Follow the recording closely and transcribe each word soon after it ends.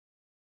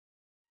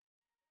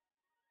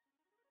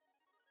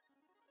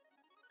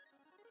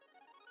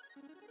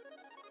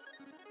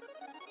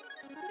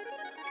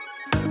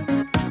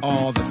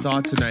All the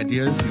thoughts and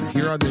ideas you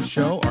hear on this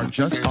show are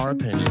just our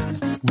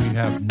opinions. We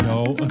have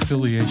no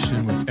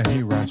affiliation with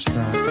any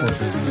restaurant or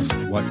business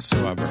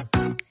whatsoever.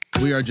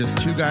 We are just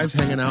two guys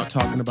hanging out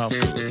talking about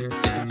food.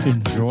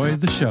 Enjoy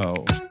the show.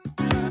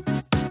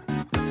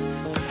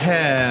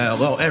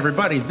 Hello,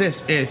 everybody.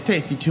 This is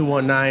Tasty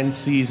 219,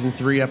 Season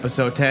 3,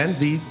 Episode 10,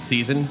 the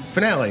season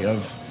finale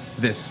of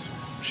this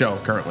show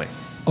currently.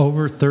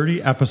 Over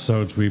 30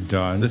 episodes we've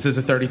done. This is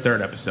the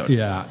 33rd episode.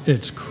 Yeah,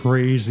 it's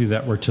crazy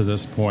that we're to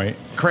this point.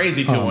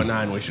 Crazy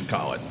 219, we should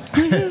call it.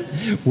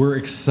 We're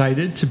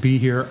excited to be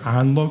here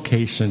on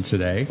location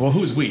today. Well,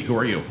 who's we? Who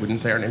are you? We didn't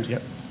say our names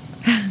yet.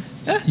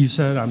 You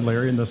said I'm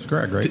Larry and this is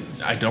Greg, right?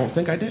 I don't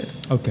think I did.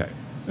 Okay.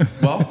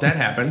 Well, that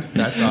happened.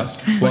 That's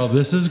us. Well,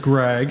 this is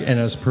Greg, and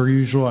as per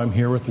usual, I'm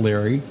here with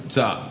Larry. What's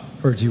up?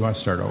 Or do you want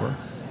to start over?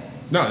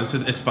 No,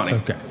 it's funny.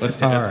 Okay. Let's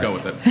go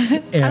with it.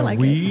 And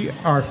we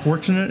are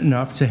fortunate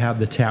enough to have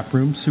the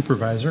taproom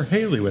supervisor,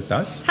 Haley, with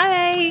us.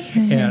 Hi.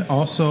 And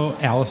also,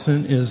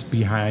 Allison is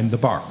behind the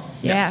bar.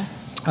 Yeah.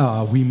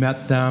 We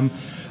met them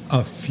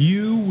a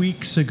few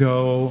weeks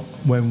ago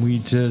when we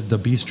did the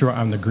Bistro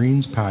on the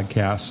Greens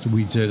podcast.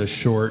 We did a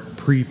short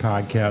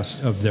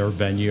pre-podcast of their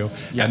venue.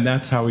 Yes. And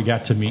that's how we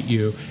got to meet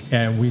you.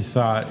 And we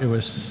thought it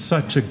was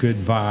such a good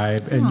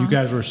vibe. And you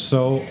guys were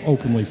so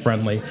openly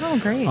friendly. Oh,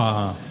 great.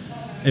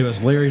 It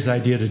was Larry's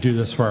idea to do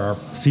this for our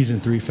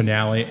season 3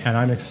 finale, and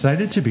I'm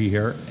excited to be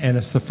here. And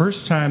it's the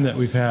first time that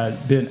we've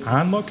been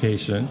on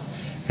location,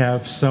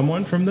 have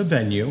someone from the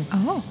venue,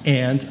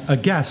 and a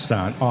guest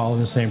on, all in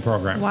the same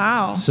program.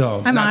 Wow.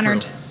 So I'm not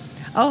honored. true.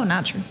 Oh,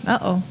 not true.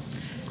 Uh-oh.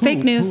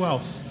 Fake news. Who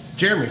else?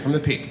 Jeremy from the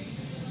Peak.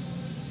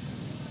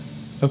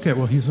 Okay,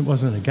 well, he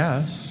wasn't a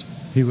guest.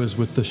 He was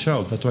with the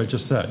show. That's what I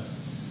just said.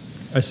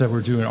 I said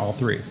we're doing all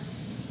 3.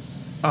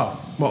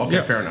 Oh, well, okay,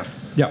 Yeah. fair enough.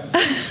 Yep.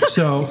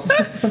 So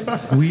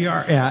we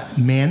are at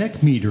Manic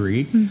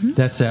Meadery. Mm-hmm.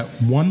 That's at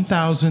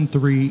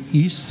 1003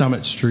 East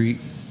Summit Street,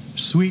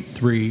 Suite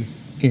 3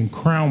 in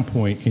Crown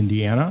Point,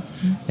 Indiana.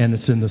 And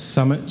it's in the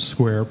Summit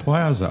Square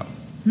Plaza.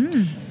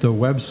 The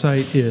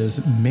website is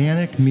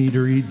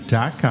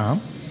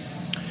manicmeadery.com.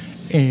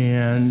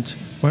 And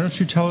why don't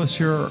you tell us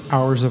your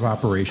hours of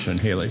operation,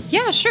 Haley?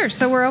 Yeah, sure.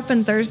 So we're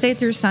open Thursday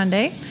through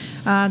Sunday.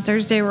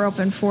 Thursday we're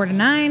open 4 to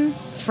 9.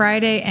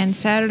 Friday and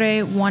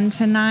Saturday 1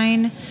 to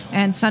 9.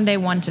 And Sunday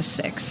 1 to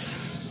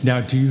 6.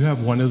 Now, do you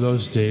have one of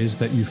those days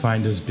that you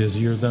find is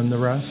busier than the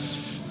rest?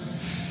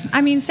 I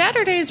mean,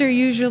 Saturdays are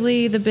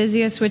usually the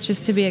busiest, which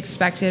is to be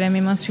expected. I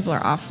mean, most people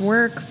are off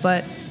work,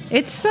 but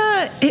it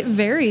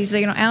varies.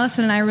 You know,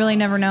 Allison and I really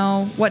never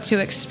know what to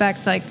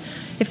expect. Like,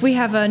 if we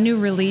have a new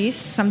release,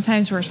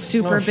 sometimes we're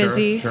super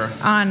busy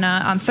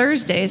on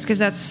Thursdays, because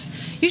that's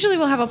usually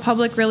we'll have a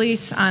public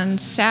release on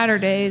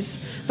Saturdays,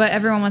 but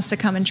everyone wants to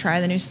come and try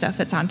the new stuff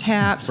that's on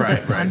tap. So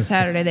on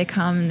Saturday they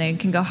come and they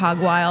can go hog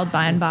wild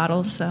buying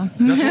bottles. So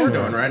that's what we're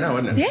doing right now,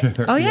 isn't it? Yeah.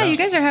 Oh yeah, you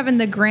guys are having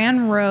the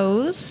Grand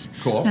Rose.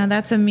 Cool. Now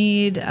that's a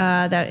mead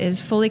that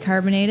is fully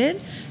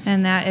carbonated,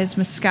 and that is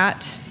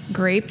Muscat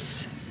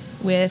grapes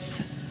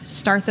with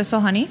star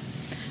thistle honey.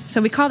 So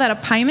we call that a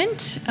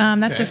piment.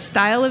 That's a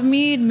style of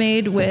mead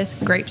made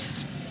with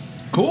grapes.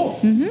 Cool.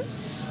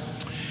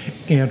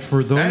 Mm-hmm. And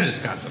for those... That has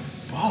got some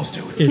balls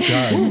to it. It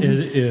does. It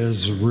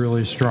is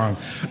really strong.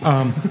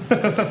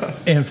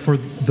 And for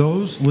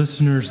those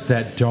listeners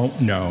that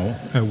don't know,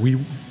 we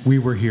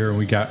were here and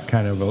we got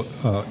kind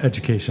of a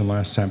education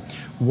last time.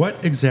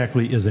 What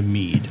exactly is a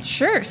mead?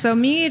 Sure. So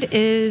mead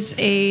is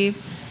a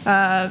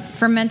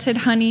fermented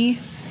honey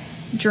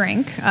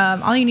drink.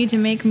 All you need to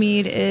make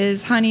mead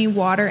is honey,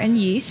 water, and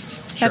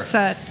yeast. That's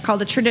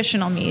called a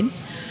traditional mead.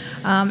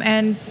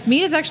 And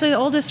mead is actually the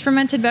oldest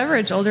fermented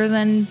beverage, older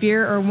than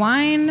beer or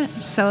wine.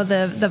 So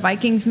the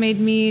Vikings made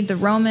mead, the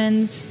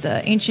Romans,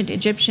 the ancient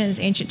Egyptians,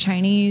 ancient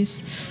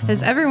Chinese.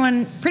 As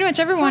pretty much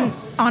everyone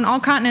on all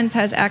continents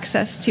has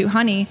access to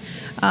honey.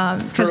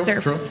 Because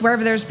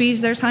wherever there's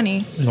bees, there's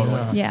honey.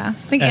 Totally. Yeah.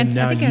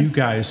 You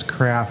guys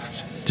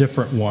craft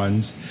different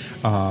ones.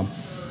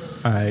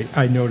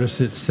 I noticed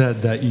it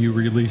said that you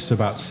release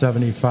about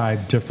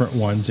 75 different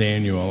ones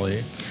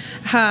annually.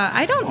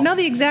 I don't know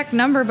the exact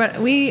number, but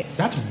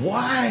That's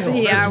wild.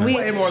 Yeah, That's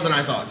way more than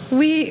I thought.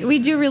 We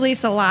do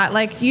release a lot.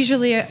 Like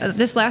usually,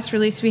 this last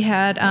release we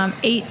had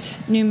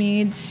 8 new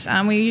meads.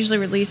 We usually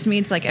release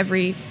meads like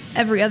every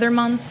other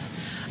month.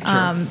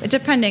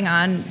 Depending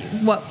on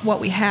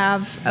what we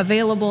have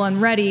available and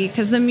ready,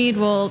 because the mead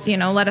will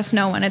let us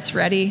know when it's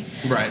ready.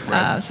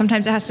 Right.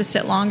 Sometimes it has to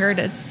sit longer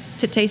to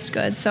taste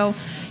good. So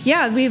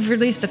yeah, we've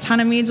released a ton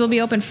of meads. We'll be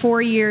open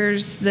 4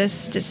 years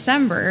this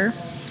December.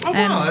 Oh,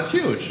 wow, that's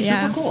huge.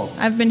 Yeah, super cool.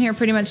 I've been here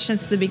pretty much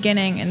since the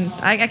beginning, and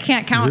I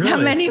can't count how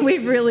many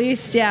we've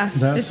released. Yeah,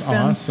 that's it's been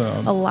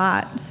awesome. A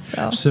lot.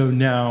 So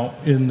now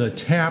in the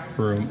tap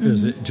room,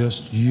 is it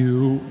just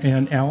you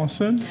and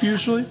Allison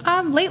usually?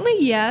 Lately,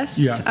 yes.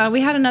 Yeah.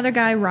 We had another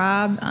guy,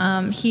 Rob.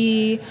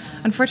 He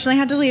unfortunately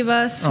had to leave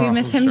us. We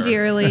miss him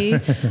dearly.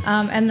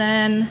 And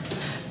then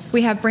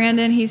We have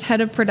Brandon, he's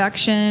head of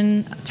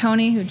production.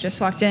 Tony, who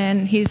just walked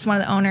in, he's one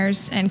of the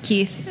owners, and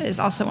Keith is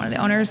also one of the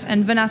owners.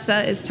 And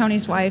Vanessa is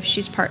Tony's wife.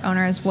 She's part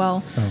owner as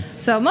well. Oh.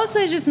 So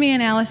mostly it's just me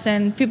and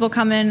Allison. People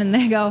come in and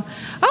they go,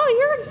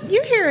 "Oh,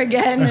 you're here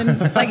again,"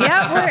 and it's like,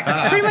 "Yeah,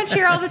 we're pretty much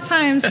here all the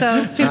time."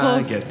 So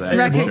people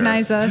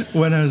recognize us.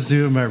 When I was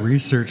doing my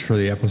research for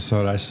the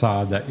episode, I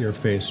saw that your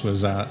face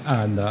was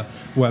on the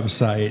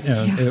website,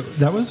 and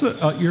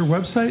your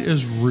website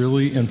is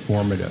really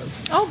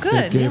informative. Oh, good.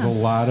 It gave a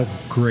lot of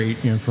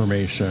great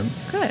information.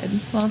 Good.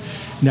 Well,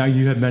 now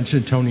you had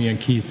mentioned Tony and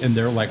Keith, and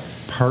they're like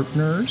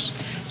partners.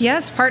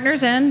 Yes,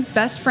 partners and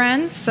best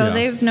friends. So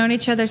they've known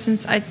each other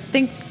since, I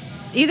think,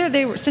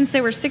 either since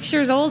they were 6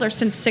 years old or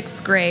since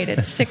 6th grade.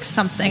 It's 6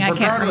 something. I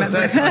can't remember.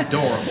 That's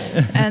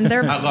adorable. And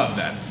I love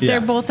that.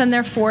 They're both in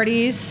their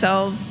 40s,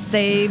 so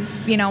they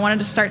wanted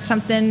to start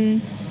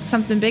something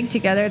big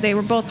together. They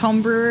were both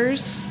home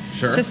brewers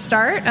to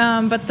start,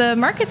 but the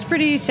market's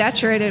pretty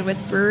saturated with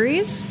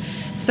breweries,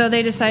 so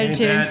they decided Ain't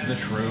that the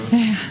truth?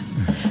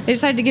 They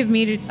decided to give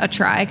mead a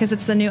try because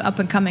it's the new up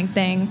and coming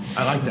thing.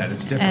 I like that.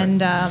 It's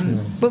different.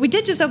 And but we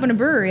did just open a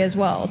brewery as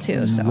well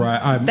too. So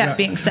that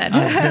being said,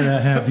 I'm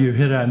gonna have you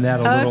hit on that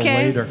a little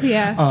later.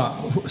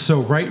 Yeah.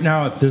 So right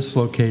now at this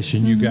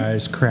location, you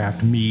guys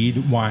craft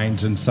mead,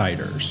 wines, and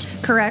ciders.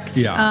 Correct.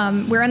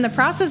 Yeah. We're in the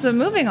process of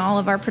moving all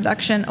of our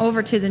production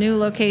over to the new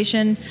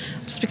location,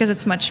 just because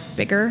it's much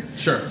bigger.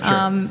 Sure.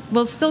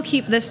 We'll still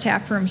keep this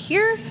tap room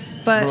here,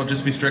 but it'll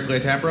just be strictly a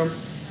tap room.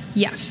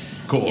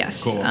 Yes. Cool.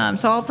 Yes. Cool.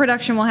 So all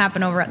production will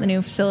happen over at the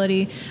new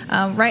facility.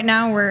 Right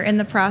now, we're in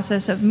the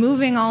process of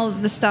moving all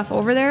of the stuff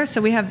over there.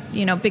 So we have,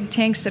 big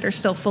tanks that are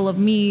still full of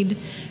mead.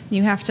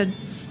 You have to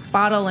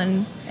bottle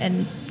and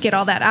get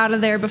all that out of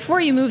there before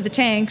you move the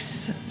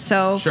tanks.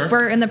 So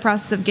we're in the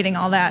process of getting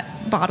all that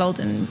bottled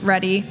and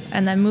ready,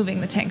 and then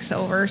moving the tanks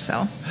over.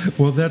 So.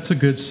 Well, that's a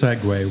good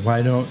segue.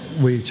 Why don't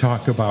we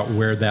talk about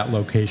where that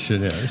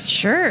location is?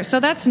 Sure. So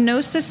that's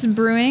Gnosis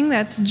Brewing.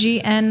 That's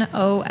GNOSIS.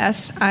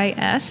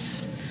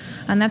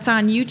 And that's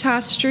on Utah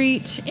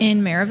Street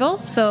in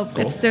Maryville. So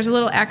there's a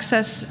little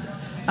access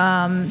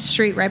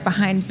street right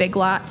behind Big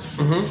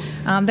Lots.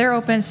 Mm-hmm. They're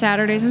open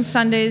Saturdays and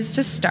Sundays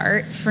to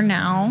start for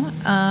now.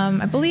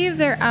 I believe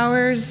their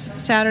hours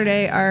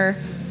Saturday are,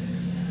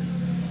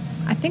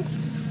 I think,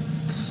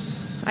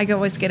 I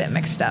always get it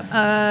mixed up.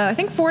 I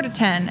think 4 to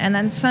 10, and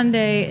then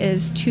Sunday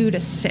is 2 to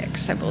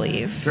 6, I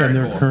believe. And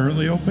they're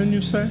currently open,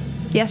 you say?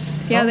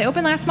 Yes. Yeah, they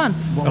opened last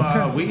month.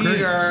 Well,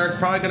 we are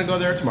probably going to go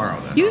there tomorrow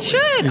then. You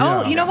should.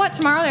 Yeah. Oh, you know what?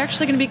 Tomorrow they're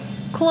actually going to be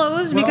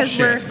closed because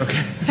we're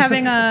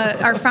having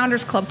our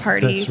Founders Club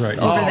party over there.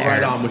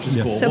 Right on, which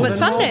is cool. So, but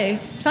Sunday.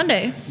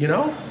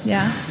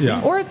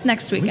 Yeah. Or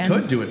next weekend. We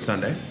could do it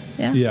Sunday.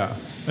 Yeah.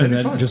 And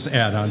then just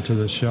add on to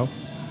the show.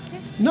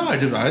 No, I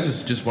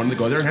just wanted to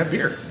go there and have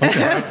beer.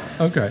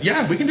 Okay.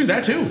 Yeah, we can do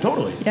that too.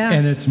 Totally. Yeah.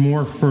 And it's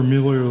more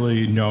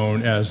familiarly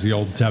known as the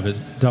old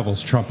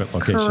Devil's Trumpet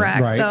location. Correct.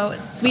 Right? So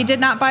we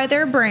did not buy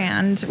their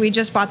brand. We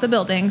just bought the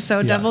building.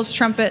 So Devil's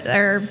Trumpet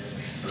are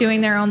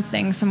doing their own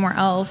thing somewhere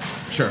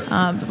else. Sure.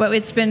 But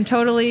it's been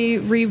totally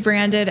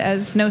rebranded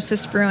as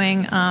Gnosis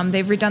Brewing.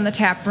 They've redone the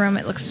tap room.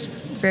 It looks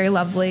very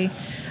lovely.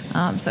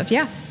 I'm check it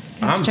out.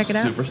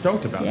 I'm super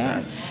stoked about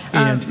that.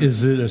 And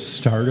is it a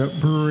startup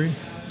brewery?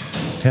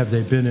 Have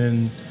they been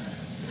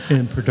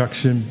in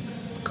production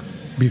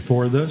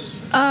before this?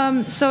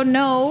 So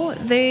no,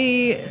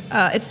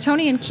 it's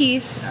Tony and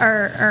Keith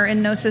are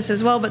in Gnosis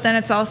as well, but then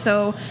it's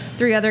also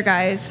 3 other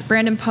guys: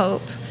 Brandon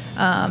Pope,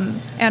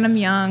 Adam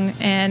Young,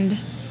 and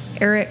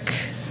Eric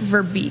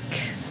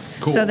Verbeek.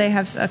 Cool. So they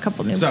have a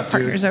couple new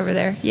partners over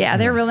there. Yeah,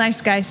 they're real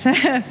nice guys.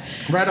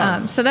 Right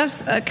on. So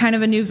that's kind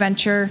of a new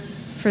venture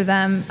for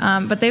them.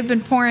 But they've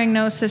been pouring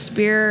Gnosis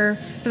beer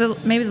for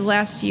maybe the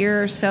last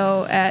year or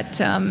so at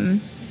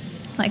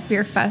like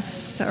beer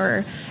fests,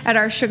 or at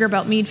our Sugar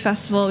Belt Mead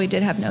Festival. We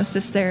did have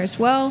Gnosis there as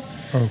well.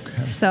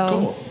 Okay.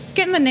 So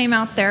getting the name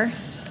out there.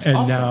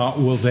 And now,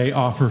 will they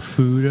offer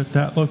food at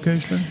that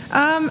location?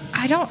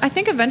 I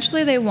think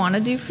eventually they want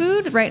to do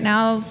food. Right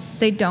now,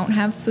 they don't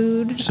have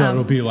food. So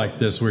it'll be like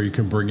this, where you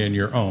can bring in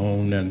your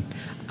own and.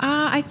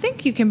 I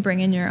think you can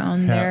bring in your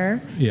own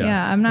there.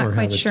 Yeah, I'm not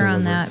quite sure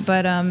on that,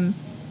 but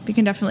you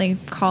can definitely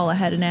call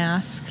ahead and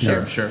ask.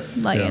 Sure.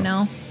 Let you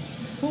know.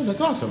 Oh,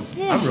 that's awesome.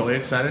 Yeah. I'm really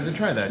excited to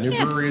try that. New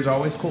brewery is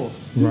always cool.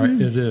 Right,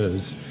 it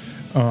is.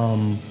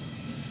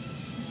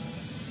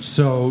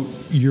 So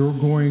you're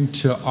going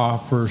to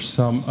offer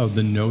some of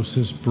the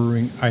Gnosis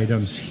Brewing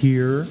items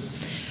here?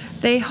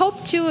 They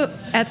hope to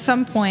at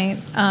some point.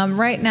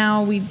 Right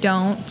now, we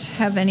don't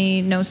have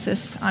any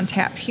Gnosis on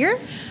tap here.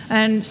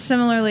 And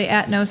similarly,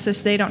 at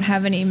Gnosis, they don't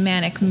have any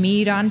Manic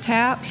Mead on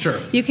tap. Sure.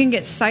 You can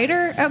get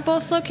cider at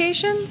both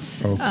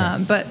locations,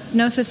 but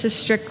Gnosis is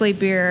strictly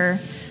beer.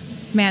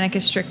 Manic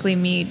is strictly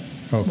mead,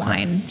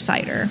 wine,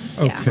 cider.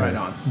 Okay. Yeah. Right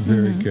on.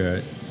 Very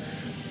good.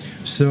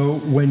 So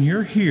when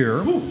you're here...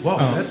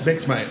 that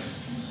makes my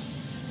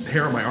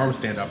hair on my arm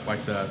stand up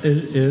like the...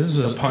 It is.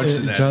 The punch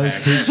in that does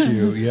pack. hit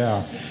you,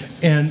 yeah.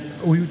 And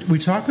we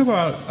talk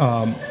about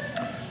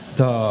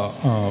the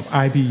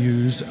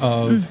IBUs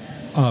of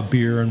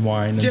beer and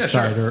wine and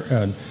cider. Sure.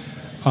 And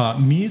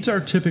meads are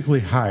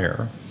typically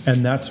higher,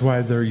 and that's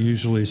why they're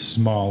usually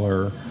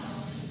smaller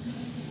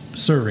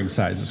serving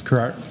sizes,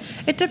 correct?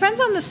 It depends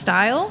on the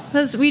style,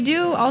 because we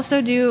do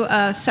also do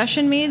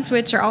session meads,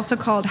 which are also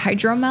called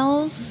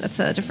hydromels. That's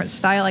a different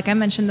style. Like I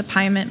mentioned the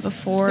pie mint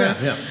before.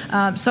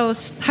 So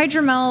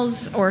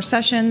hydromels or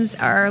sessions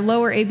are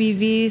lower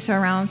ABV, so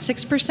around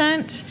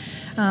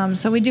 6%.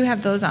 So we do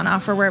have those on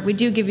offer where we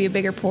do give you a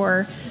bigger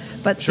pour.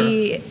 But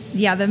the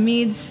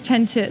meads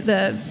tend to,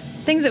 the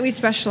things that we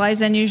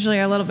specialize in usually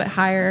are a little bit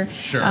higher.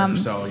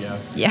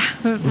 Yeah,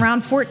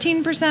 around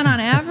 14%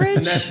 on average.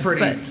 And that's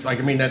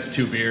pretty, that's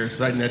 2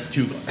 beers. And that's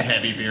 2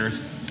 heavy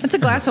beers. It's a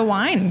glass of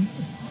wine.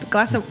 The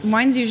glass of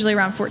wine's usually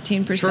around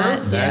 14%.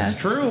 True, that's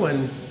true.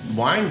 And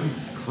wine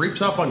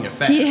creeps up on you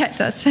fast. Yeah, it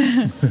does.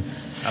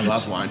 I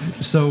love wine.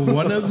 So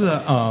one of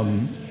the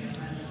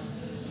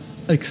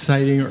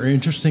exciting or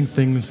interesting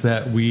things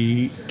that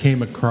we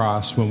came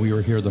across when we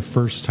were here the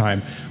first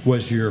time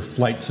was your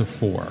flights of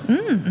 4.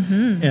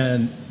 Mm-hmm.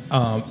 And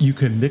you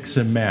can mix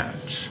and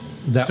match.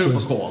 That Super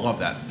was cool. I love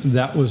that.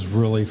 That was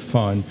really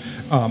fun.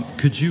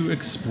 Could you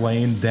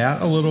explain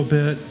that a little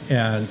bit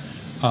and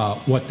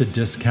what the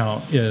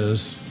discount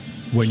is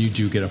when you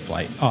do get a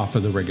flight off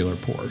of the regular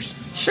pours?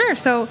 Sure.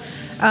 So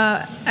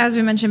as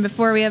we mentioned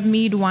before, we have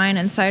mead, wine,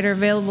 and cider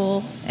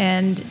available,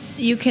 and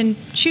you can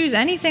choose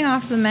anything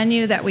off the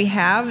menu that we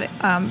have,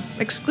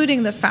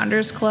 excluding the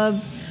Founders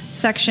Club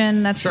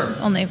section. That's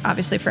only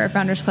obviously for our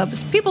Founders Club.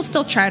 People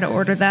still try to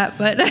order that,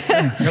 but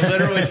it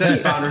literally says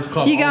Founders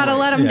Club. You got to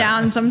let them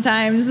down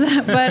sometimes.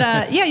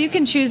 But you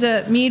can choose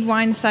a mead,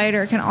 wine,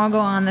 cider. It can all go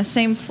on the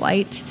same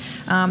flight.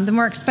 The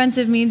more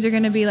expensive meads are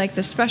going to be like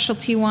the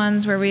specialty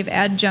ones where we've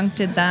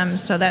adjuncted them.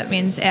 So that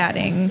means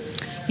adding,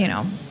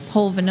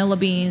 whole vanilla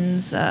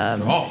beans,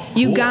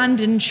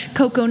 Ugandan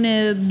cocoa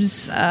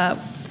nibs,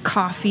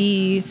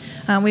 coffee.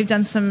 We've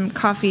done some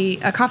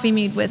a coffee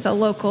mead with a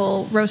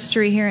local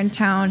roastery here in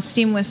town,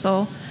 Steam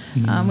Whistle.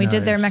 We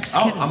did their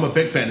Mexican. Oh, I'm a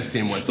big fan of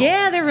Steam Whistle.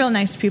 Yeah, they're real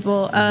nice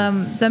people.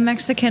 The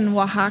Mexican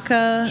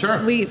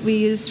Oaxaca, we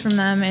used from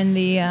them in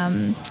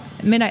the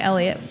Midnight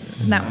Elliot.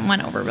 That one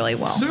went over really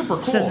well. Super cool.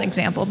 Just as an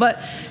example. But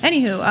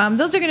anywho,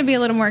 those are going to be a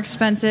little more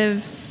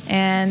expensive,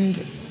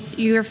 and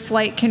your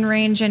flight can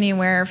range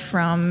anywhere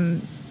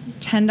from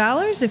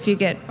 $10 if you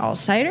get all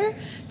cider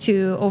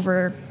to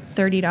over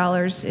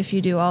 $30 if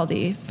you do all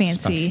the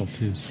fancy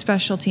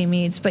specialty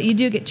meads. But you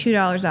do get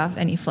 $2 off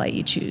any flight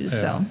you choose.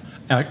 Yeah.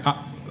 So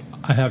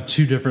I have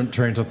 2 different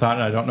trains of thought,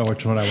 and I don't know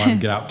which one I want to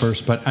get out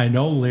first. But I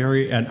know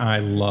Larry and I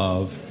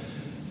love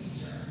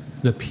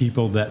the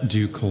people that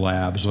do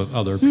collabs with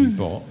other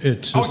people.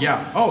 It's just,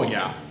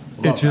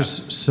 it's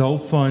just so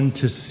fun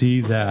to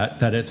see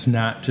that it's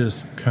not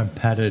just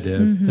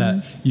competitive,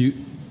 that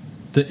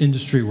the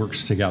industry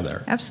works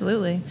together.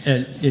 Absolutely.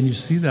 And you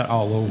see that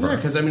all over. Yeah,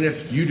 because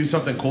if you do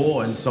something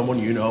cool and someone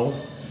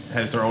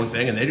has their own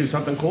thing and they do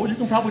something cool, you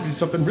can probably do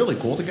something really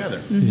cool together.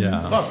 Mm-hmm.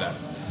 Yeah. Love that.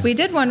 We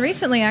did one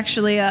recently,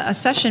 actually, a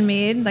session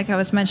mead, like I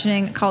was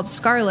mentioning, called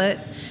Scarlet.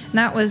 And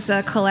that was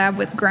a collab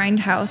with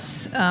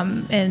Grindhouse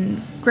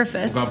in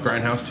Griffith. Love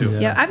Grindhouse, too.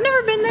 Yeah, I've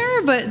never been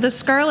there, but the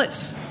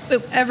Scarlet,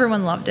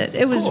 everyone loved it.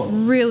 It was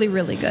really,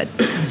 really good.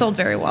 It sold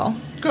very well.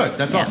 Good.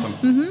 That's awesome.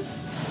 Mm-hmm.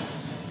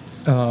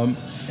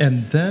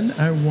 And then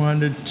I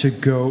wanted to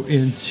go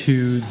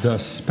into the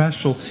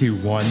specialty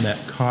one that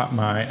caught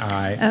my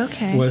eye.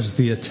 Okay. Was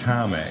the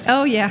Atomic.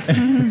 Oh, yeah.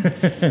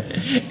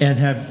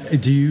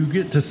 And do you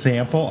get to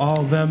sample all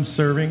of them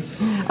serving?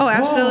 Oh,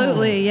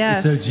 absolutely,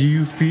 yes. So do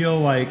you feel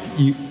like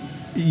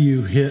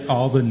you hit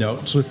all the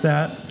notes with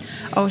that?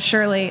 Oh,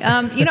 surely.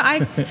 I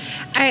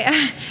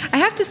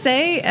have to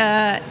say,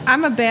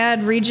 I'm a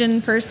bad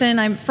region person.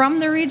 I'm from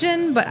the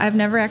region, but I've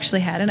never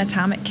actually had an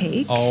atomic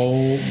cake.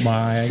 Oh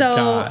my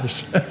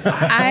gosh!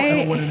 I don't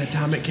know what an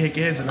atomic cake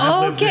is, and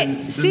I've lived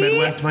in the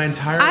Midwest my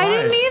entire life. I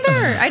didn't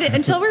either.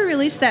 Until we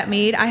released that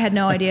mead, I had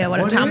no idea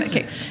what atomic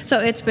cake. So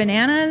it's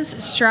bananas,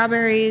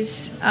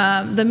 strawberries.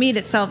 The mead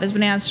itself is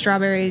bananas,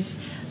 strawberries,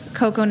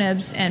 cocoa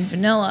nibs, and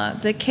vanilla.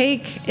 The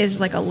cake is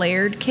like a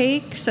layered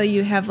cake, so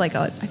you have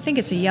I think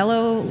it's a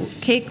yellow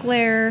cake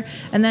layer,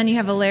 and then you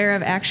have a layer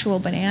of actual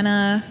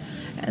banana,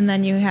 and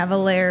then you have a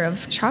layer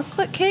of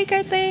chocolate cake,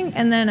 I think,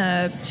 and then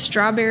a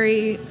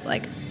strawberry,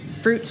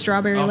 fruit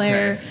strawberry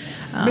layer.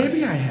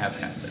 Maybe I have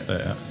had this.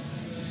 Yeah.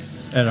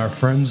 And our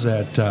friends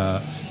at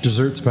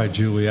Desserts by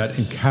Juliet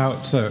and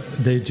Couts,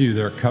 they do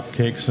their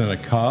cupcakes in a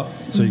cup,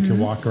 so you can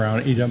walk around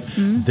and eat them.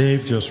 Mm-hmm.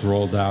 They've just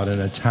rolled out an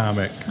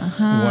atomic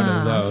one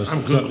of those.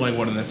 I'm Googling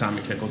what an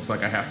atomic cake looks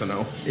like. I have to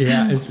know.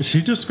 Yeah,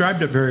 she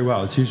described it very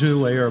well. It's usually a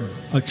layer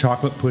of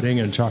chocolate pudding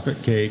and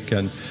chocolate cake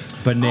and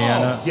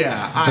banana. Oh,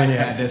 yeah. I've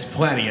had this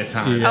plenty of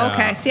times. Yeah.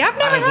 Okay, see, I've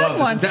never had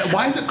one.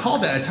 Why is it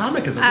called that?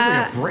 Atomic is a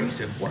really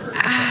abrasive word.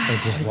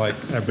 It's just like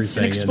everything. It's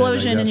an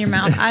explosion in your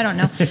mouth. I don't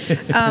know.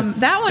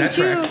 That one,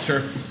 too, tracks,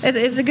 sure.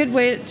 it's a good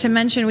way forget to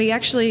mention, we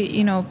actually,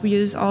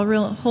 use all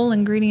real whole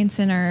ingredients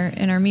in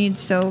our meads.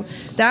 So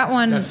that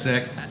one, that's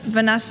sick.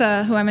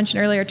 Vanessa, who I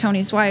mentioned earlier,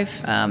 Tony's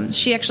wife,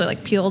 she actually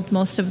peeled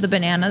most of the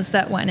bananas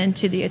that went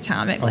into the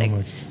Atomic. Oh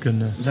my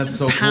goodness, that's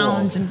so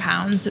pounds cool. and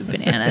pounds of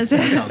bananas.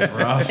 That sounds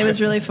rough. It was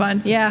really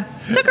fun. Yeah,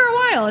 it took her a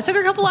while. It took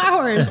her a couple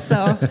hours.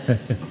 So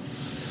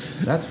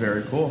that's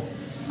very cool.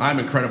 I'm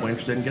incredibly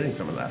interested in getting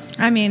some of that.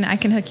 I mean, I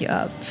can hook you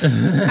up.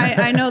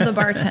 I know the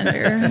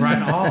bartender.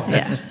 Right on.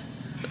 Yeah.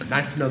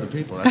 Nice to know the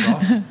people. That's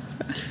awesome.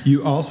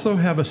 You also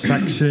have a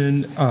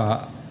section,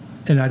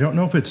 and I don't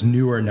know if it's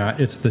new or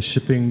not. It's the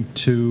shipping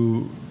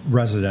to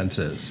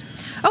residences.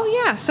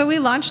 Oh, yeah. So we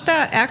launched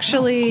that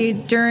actually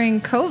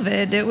during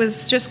COVID. It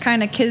was just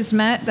kind of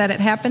kismet that it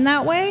happened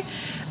that way.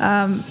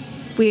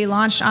 We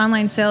launched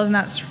online sales, and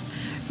that's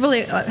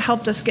really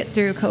helped us get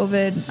through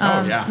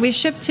COVID. We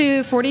ship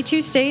to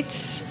 42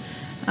 states.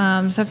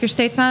 So if your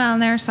state's not on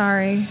there,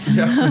 sorry.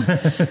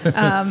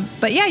 Yeah.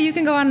 But yeah, you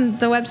can go on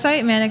the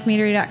website,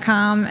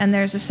 manicmeadery.com, and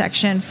there's a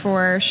section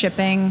for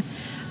shipping.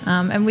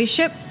 And we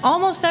ship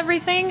almost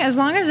everything as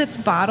long as it's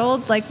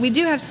bottled. Like, we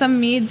do have some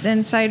meads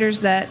and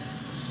ciders that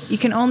you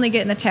can only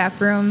get in the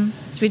tap room,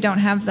 so we don't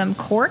have them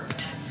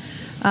corked.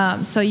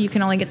 So you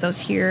can only get those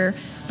here.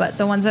 But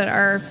the ones that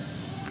are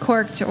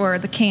corked or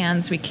the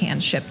cans, we can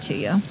ship to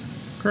you.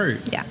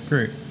 Great. Yeah.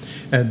 Great.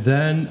 And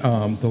then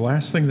the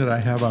last thing that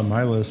I have on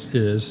my list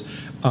is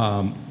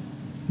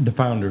the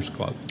Founders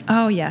Club.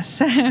 Oh,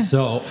 yes.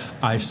 So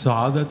I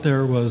saw that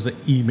there was an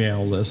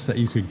email list that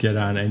you could get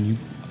on, and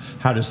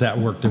how does that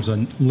work? There's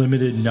a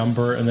limited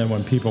number, and then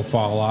when people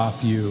fall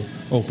off, you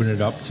open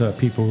it up to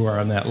people who are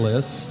on that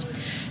list?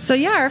 So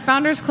yeah, our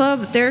Founders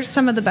Club, they're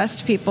some of the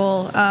best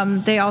people.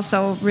 They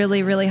also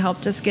really, really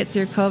helped us get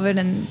through COVID.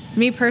 And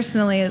me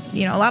personally,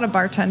 a lot of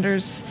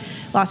bartenders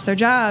lost their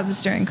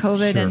jobs during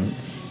COVID. Sure. And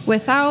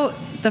without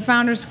the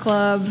Founders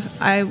Club,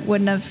 I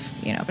wouldn't have,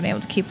 been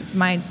able to keep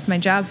my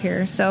job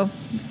here. So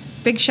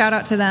big shout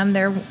out to them.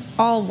 They're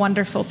all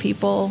wonderful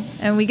people,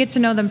 and we get to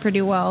know them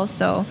pretty well.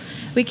 So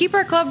we keep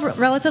our club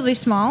relatively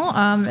small.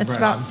 It's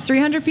about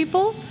 300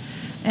 people.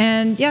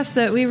 And yes,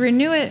 we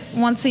renew it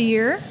once a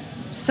year.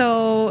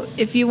 So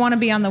if you want to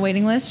be on the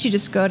waiting list, you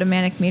just go to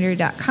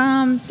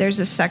manicmeadery.com. There's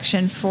a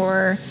section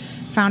for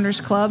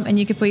Founders Club, and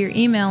you can put your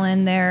email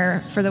in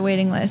there for the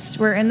waiting list.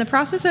 We're in the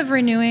process of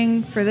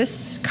renewing for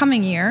this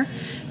coming year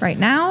right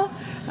now.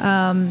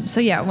 So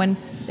yeah,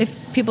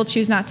 if people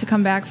choose not to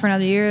come back for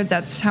another year,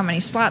 that's how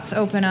many slots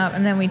open up,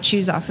 and then we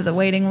choose off of the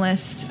waiting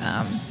list.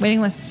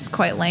 Waiting list is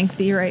quite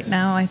lengthy right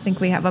now. I think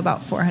we have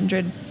about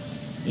 400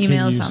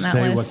 emails on that list.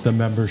 Can you say what the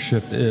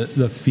membership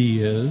the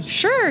fee is?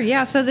 Sure,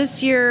 yeah. So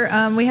this year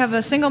we have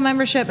a single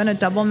membership and a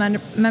double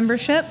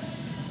membership.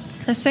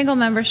 The single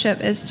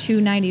membership is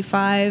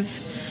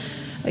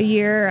 $295 a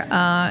year,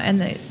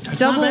 and the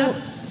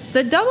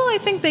double I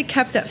think they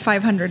kept at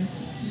 $500.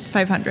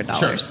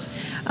 Sure.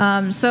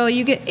 So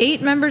you get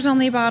 8 members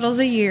only bottles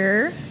a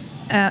year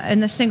in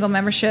the single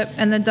membership,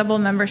 and the double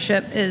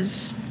membership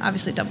is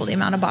obviously double the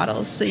amount of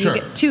bottles. So you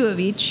get 2 of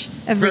each.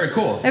 Very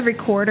cool. Every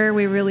quarter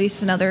we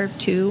release another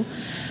 2.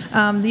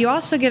 You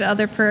also get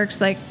other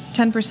perks like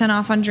 10%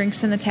 off on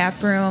drinks in the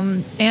tap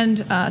room and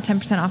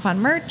 10% off on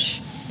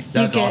merch.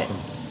 That's awesome.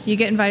 You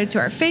get invited to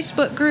our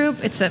Facebook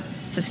group. It's a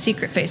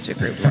secret Facebook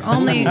group. We're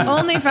only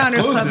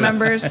Founders Club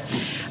members.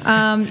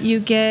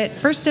 You get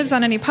first dibs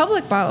on any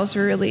public bottles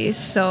we release.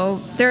 So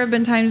there have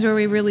been times where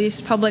we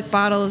release public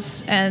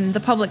bottles and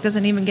the public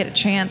doesn't even get a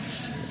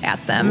chance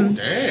at them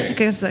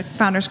because the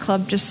Founders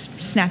Club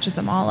just snatches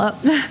them all up.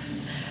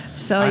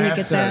 So you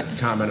get that. I have to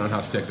comment on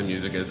how sick the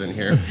music is in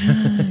here.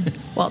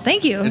 Well,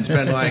 thank you. It's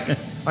been like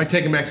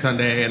Taking Back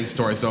Sunday and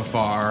Story So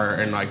Far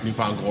and like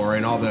Newfound Glory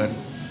and all the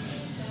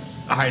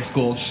high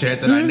school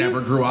shit that I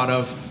never grew out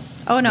of.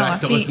 Oh no! That I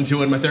still listen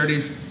to in my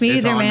 30s. Me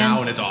it's either, on man. now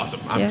and it's awesome.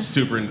 I'm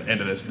super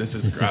into this. This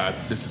is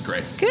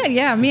great. Good,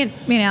 yeah. Me and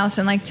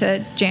Allison like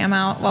to jam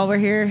out while we're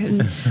here.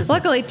 And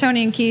luckily,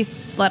 Tony and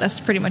Keith let us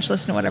pretty much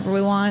listen to whatever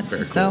we want.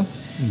 Very cool. So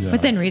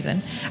within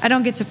reason. I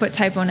don't get to put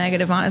typo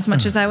negative on as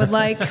much as I would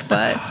like,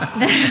 but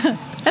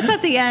that's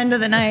at the end of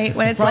the night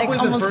when it's probably like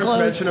almost the first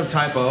closed. mention of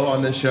typo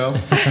on this show,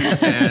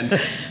 and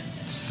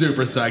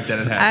super psyched that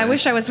it happened. I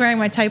wish I was wearing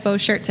my typo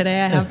shirt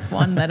today. I have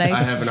one that I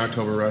have an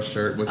October Rush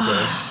shirt with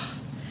the.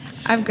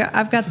 I've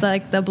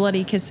got the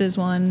bloody kisses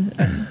one.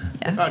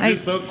 Yeah, you're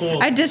so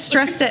cool. I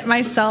distressed it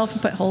myself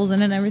and put holes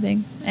in it and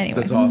everything.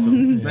 Anyway, that's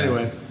awesome.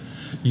 Anyway,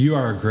 you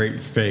are a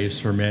great face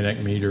for Manic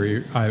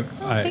Meadery.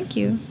 Thank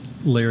you.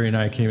 Larry and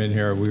I came in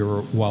here. We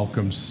were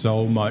welcomed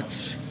so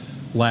much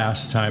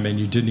last time, and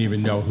you didn't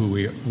even know who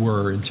we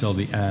were until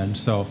the end.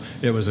 So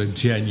it was a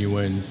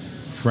genuine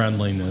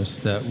friendliness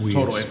that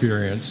we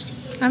experienced.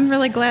 I'm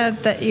really glad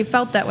that you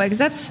felt that way, because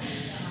that's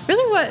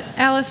really what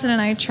Allison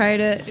and I try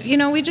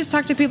to, we just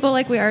talk to people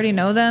like we already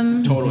know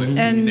them. Totally.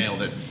 And you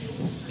nailed it.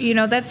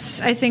 That's,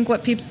 I think,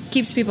 what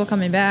keeps people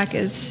coming back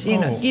is,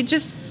 you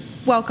just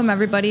welcome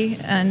everybody,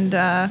 and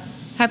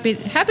happy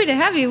to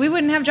have you. We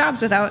wouldn't have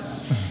jobs without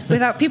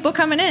without people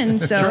coming in.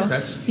 So Sure,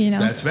 that's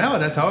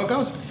valid. That's how it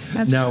goes.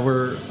 Now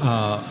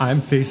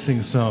I'm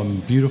facing some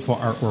beautiful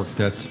artwork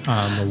that's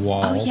on the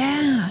walls. Oh,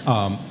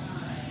 yeah.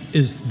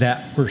 Is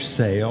that for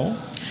sale?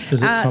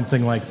 Is it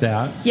something like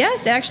that?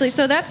 Yes, actually.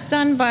 So that's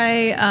done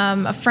by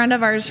a friend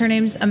of ours. Her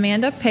name's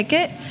Amanda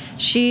Pickett.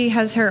 She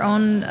has her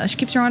own, she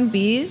keeps her own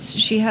bees.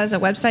 She has a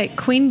website,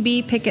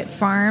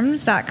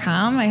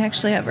 queenbeepicketfarms.com. I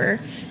actually have her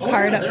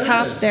card up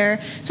top there.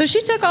 So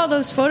she took all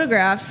those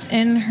photographs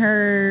in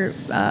her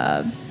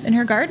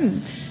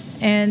garden.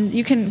 And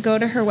you can go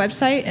to her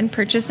website and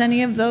purchase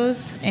any of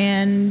those.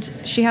 And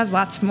she has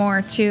lots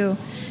more, too.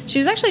 She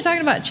was actually talking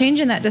about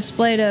changing that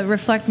display to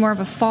reflect more of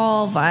a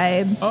fall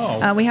vibe.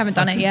 Oh, we haven't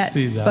done it yet.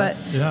 See that. But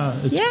yeah,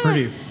 it's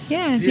pretty.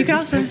 Yeah, you can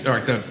also.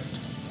 The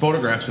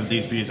photographs of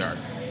these bees are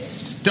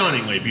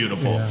stunningly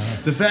beautiful. Yeah.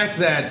 The fact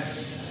that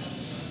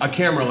a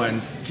camera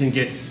lens can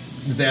get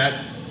that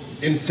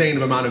insane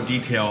of amount of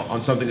detail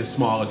on something as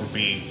small as a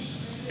bee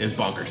is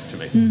bonkers to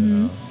me.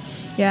 Mm-hmm.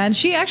 Yeah, and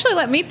she actually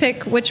let me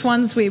pick which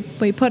ones we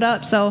put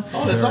up. So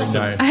that's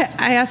awesome. Nice.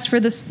 I asked for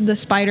the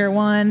spider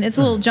one. It's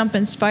a little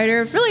jumping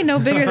spider, really no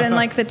bigger than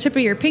like the tip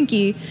of your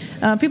pinky.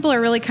 People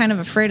are really kind of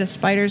afraid of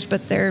spiders,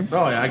 but they're.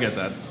 Oh yeah, I get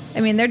that.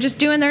 I mean, they're just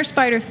doing their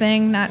spider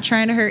thing, not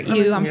trying to hurt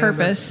you on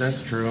purpose.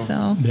 That's true.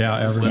 So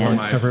yeah,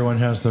 everyone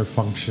has their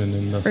function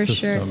in the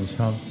systems,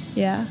 huh?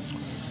 Yeah.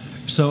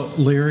 So,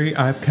 Larry,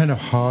 I've kind of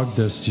hogged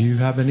this. Do you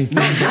have anything?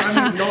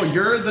 No,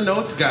 you're the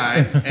notes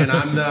guy, and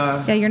I'm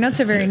the. Yeah, your notes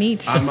are very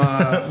neat. I'm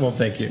well,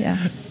 thank you. Yeah.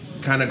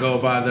 Kind of go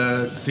by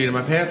the seat of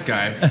my pants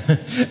guy.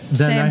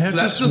 Same. So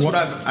that's just what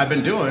I've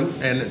been doing,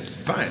 and it's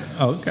fine.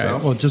 Okay. So.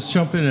 Well, just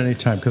jump in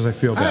anytime because I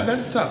feel bad. Hi,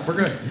 Ben. What's up? We're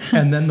good.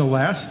 And then the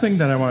last thing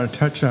that I want to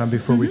touch on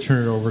before we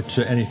turn it over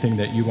to anything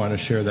that you want to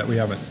share that we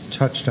haven't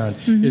touched on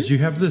is you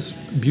have this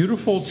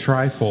beautiful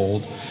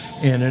trifold,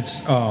 and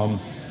it's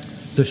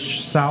the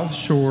South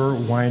Shore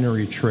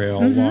Winery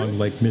Trail along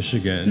Lake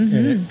Michigan,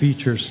 and it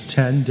features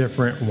 10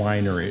 different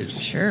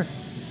wineries. Sure.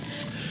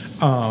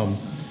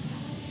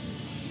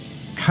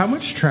 How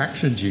much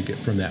traction do you get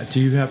from that?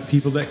 Do you have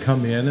people that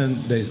come in and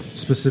they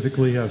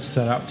specifically have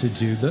set out to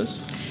do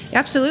this?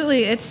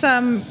 Absolutely. It's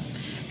kind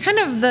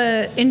of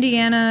the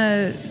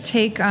Indiana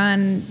take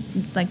on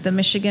like the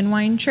Michigan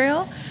Wine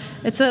Trail.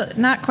 It's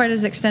not quite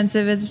as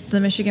extensive as the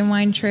Michigan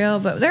Wine Trail,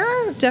 but there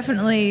are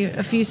definitely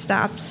a few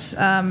stops.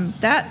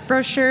 That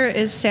brochure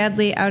is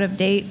sadly out of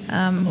date.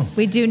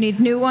 We do need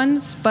new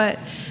ones, but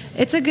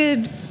it's a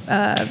good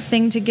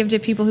thing to give to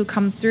people who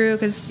come through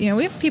because, we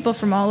have people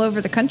from all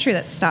over the country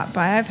that stop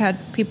by. I've had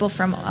people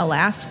from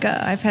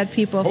Alaska. I've had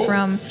people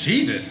from...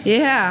 Jesus.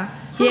 Yeah.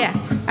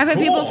 I've had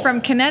people from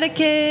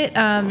Connecticut,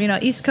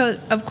 East Coast,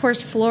 of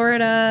course,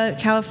 Florida,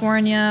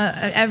 California,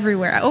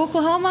 everywhere.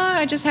 Oklahoma,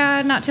 I just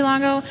had not too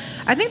long ago.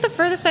 I think the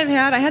furthest I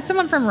had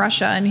someone from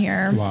Russia in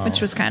here,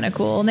 which was kind of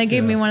cool. And they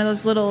gave me one of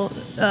those little,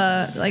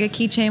 like a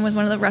keychain with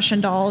one of the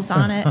Russian dolls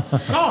on it.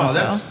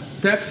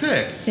 That's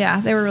sick. Yeah,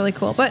 they were really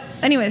cool. But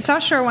anyway,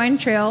 South Shore Wine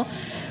Trail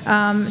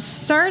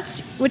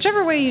starts,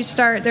 whichever way you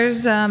start,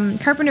 there's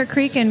Carpenter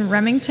Creek in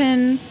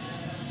Remington.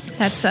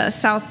 That's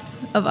south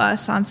of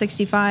us on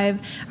 65.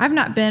 I've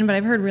not been, but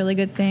I've heard really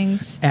good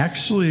things.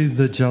 Actually,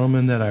 the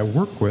gentleman that I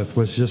work with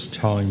was just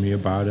telling me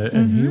about it,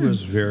 and he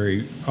was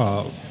very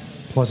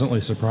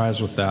pleasantly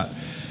surprised with that.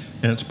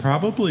 And it's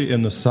probably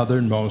in the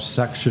southernmost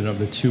section of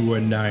the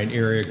 219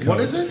 area code. What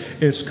is this?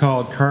 It's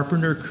called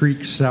Carpenter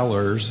Creek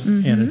Cellars,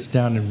 and it's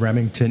down in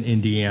Remington,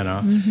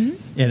 Indiana, and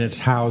it's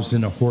housed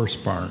in a horse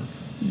barn.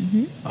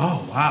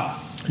 Oh, wow.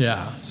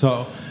 Yeah,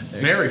 so...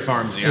 Very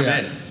farmsy.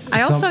 I'm in.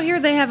 I also hear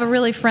they have a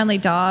really friendly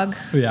dog.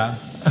 Yeah.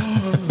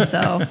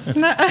 So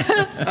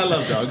I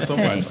love dogs so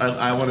much.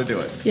 I want to do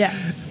it. Yeah.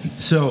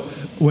 So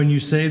when you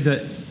say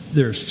that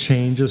there's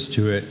changes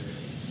to it,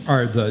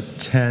 are the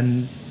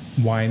 10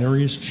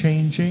 wineries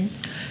changing?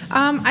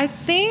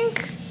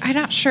 I'm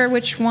not sure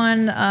which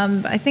one.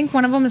 I think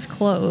one of them is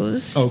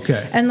closed.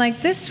 Okay. And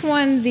like this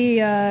one,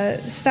 the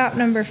stop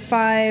number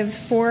 5,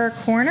 Four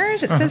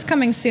Corners, it says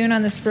coming soon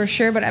on this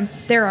brochure, but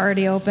they're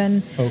already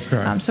open.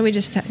 Okay. So we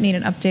just need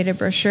an updated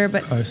brochure.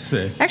 But I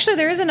see. Actually,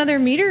 there is another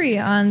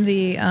meadery on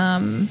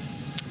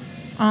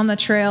the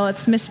trail.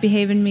 It's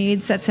Misbehaving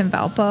Meads. That's in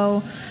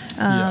Valpo.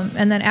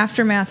 And then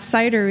Aftermath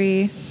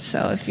Cidery.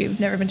 So if you've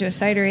never been to a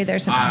cidery,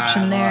 there's an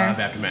option there. I love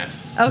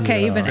Aftermath.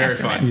 Okay, you've been Very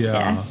Aftermath. fun.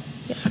 Yeah.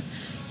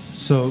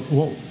 So,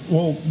 well,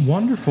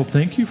 wonderful.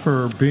 Thank you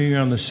for being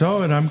on the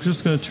show, and I'm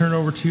just going to turn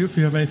over to you if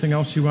you have anything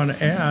else you want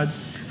to add.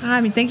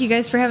 Thank you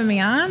guys for having me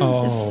on. It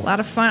was a lot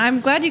of fun.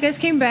 I'm glad you guys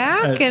came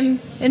back and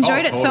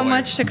enjoyed it so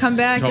much to come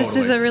back. Totally. This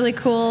is a really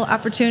cool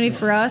opportunity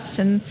for us,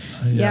 and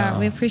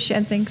we appreciate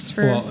it. Thanks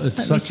for it's letting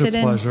such me sit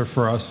a pleasure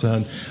for us,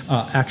 and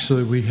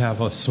actually, we have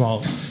a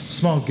small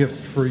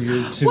gift for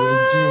you to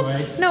enjoy.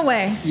 No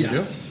way.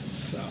 Yes.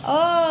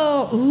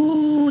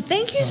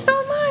 Thank you so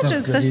much.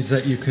 Some goodies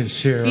that you can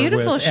share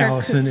with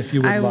Allison if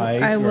you would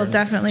like. I will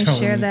definitely Tony.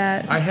 share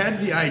that. I had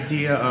the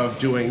idea of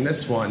doing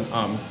this one.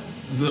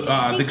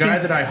 The guy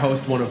that I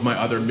host one of my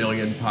other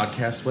million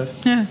podcasts with,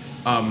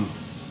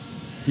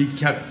 he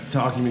kept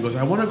talking to me. He goes,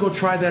 I want to go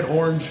try that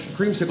orange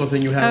creamsicle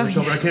thing you have on the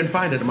show, but I can't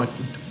find it. I'm like,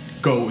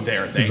 go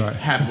there. They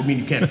have. I mean,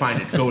 you can't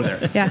find it. Go there.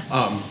 Yeah.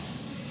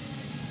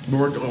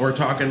 We're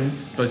talking,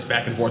 this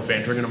back and forth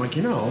bantering, and I'm like,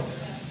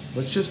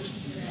 let's just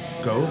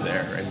go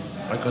there and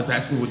let's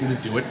ask him if we can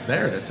just do it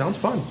there. That sounds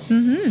fun.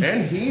 Mm-hmm.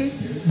 And he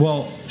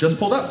just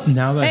pulled up.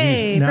 Now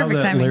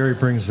that Larry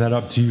brings that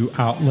up, do you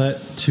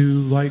outlet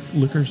to like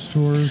liquor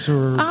stores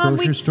or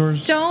grocery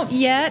stores? Don't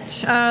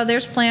yet.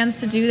 There's plans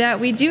to do that.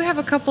 We do have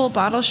a couple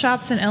bottle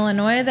shops in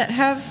Illinois that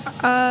have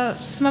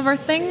some of our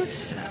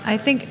things. I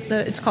think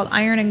it's called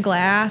Iron and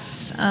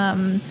Glass.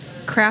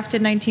 Crafted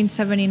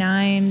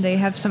 1979. They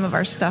have some of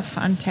our stuff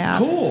on tap.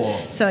 Cool.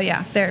 So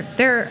yeah,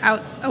 they're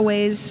out a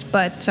ways,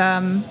 but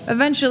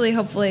eventually,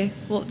 hopefully,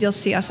 you'll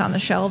see us on the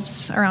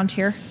shelves around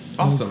here.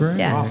 Awesome. Oh,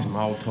 yeah. Awesome.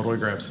 I'll totally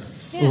grab some.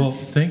 Yeah. Well,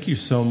 thank you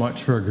so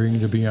much for agreeing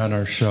to be on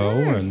our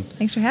show. Sure. And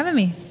thanks for having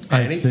me.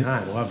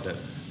 Anytime. Loved it.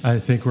 I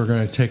think we're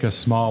going to take a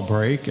small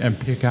break and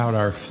pick out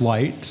our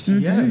flights. Mm-hmm.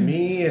 Yeah,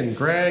 me and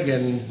Greg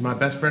and my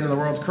best friend in the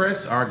world,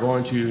 Chris, are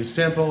going to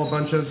sample a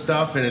bunch of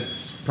stuff, and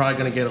it's probably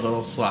going to get a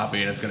little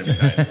sloppy, and it's going to be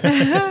tight.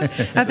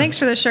 Thanks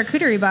for the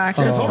charcuterie box.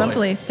 That's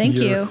lovely. Thank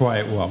you. You're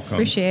quite welcome.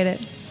 Appreciate it.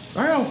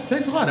 All right, well,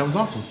 thanks a lot. That was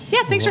awesome.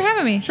 Yeah, thanks for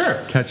having me.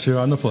 Sure. Catch you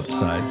on the flip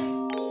side.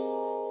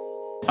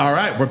 All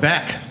right, we're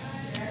back.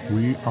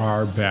 We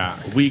are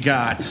back. We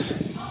got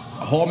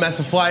a whole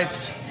mess of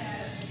flights,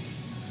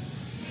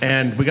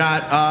 and we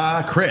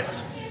got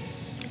Chris.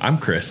 I'm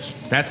Chris.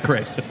 That's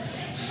Chris.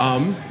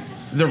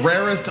 The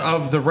rarest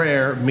of the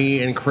rare,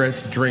 me and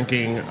Chris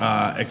drinking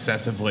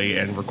excessively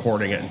and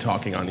recording it and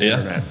talking on the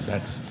internet.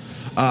 That's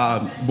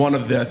one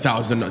of the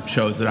 1,000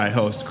 shows that I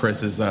host.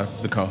 Chris is the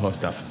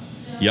co-host of.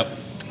 Yep.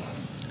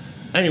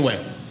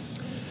 Anyway.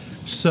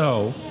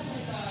 So,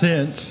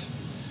 since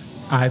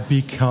I've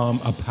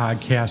become a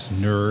podcast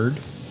nerd,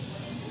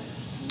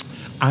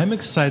 I'm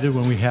excited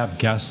when we have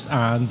guests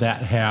on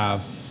that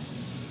have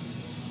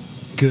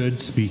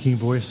good speaking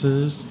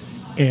voices.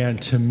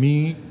 And to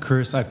me,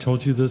 Chris, I've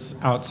told you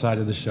this outside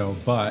of the show,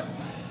 but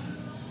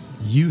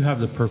you have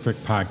the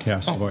perfect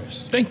podcast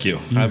voice. Thank you.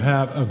 You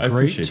have a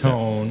great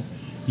tone.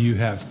 You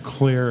have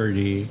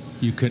clarity.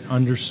 You can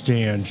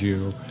understand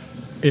you.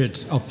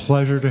 It's a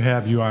pleasure to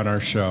have you on our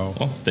show.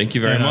 Well, thank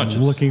you very much.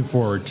 I'm looking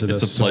forward to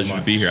this. It's a pleasure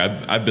to be here.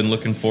 I've been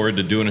looking forward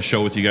to doing a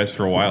show with you guys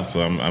for a while,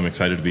 so I'm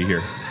excited to be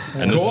here.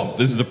 And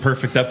this is the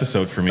perfect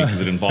episode for me because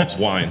it involves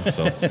wine.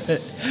 So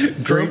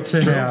great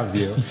to have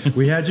you.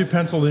 We had you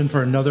penciled in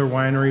for another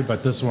winery,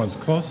 but this one's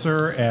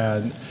closer,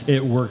 and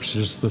it works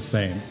just the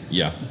same.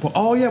 Yeah.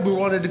 Oh yeah, we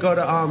wanted to go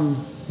to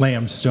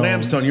Lamstone.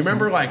 Lamstone. You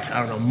remember,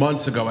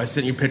 months ago, I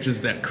sent you pictures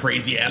of that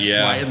crazy ass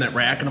flight in that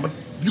rack, and I'm like,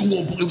 you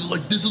won't believe it was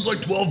like this is like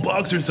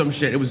 $12 or some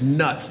shit. It was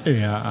nuts.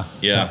 Yeah.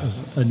 That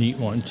was a neat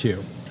one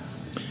too.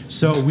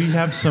 So we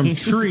have some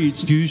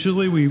treats.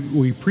 Usually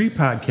we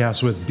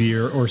pre-podcast with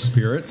beer or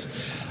spirits.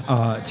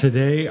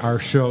 Today our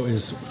show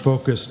is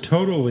focused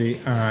totally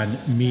on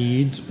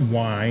meads,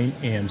 wine,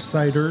 and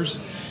ciders.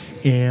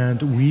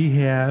 And we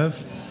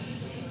have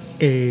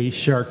a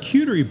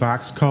charcuterie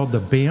box called the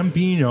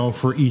Bambino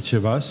for each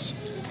of us.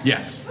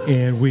 Yes.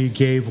 And we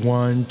gave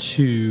one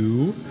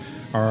to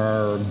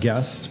our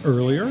guest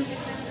earlier.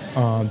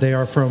 They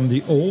are from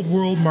the Old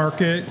World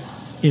Market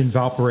in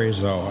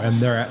Valparaiso, and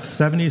they're at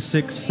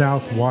 76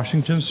 South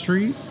Washington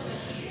Street,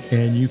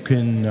 and you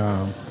can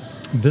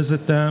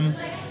visit them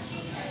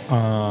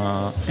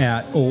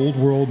at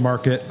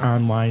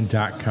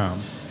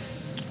oldworldmarketonline.com.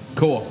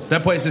 Cool.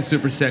 That place is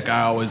super sick.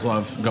 I always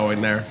love going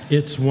there.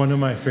 It's one of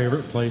my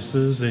favorite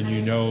places, and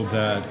you know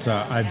that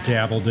I've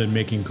dabbled in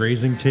making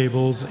grazing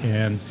tables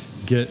and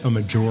get a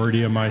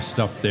majority of my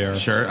stuff there.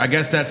 Sure. I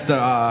guess that's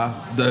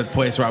the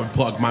place where I would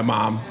plug my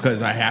mom,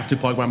 because I have to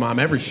plug my mom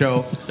every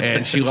show,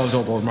 and she loves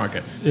Old World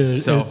Market.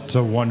 It's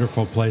a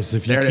wonderful place.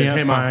 If you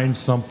can't find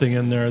something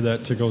in there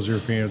that tickles your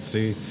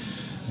fancy,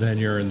 then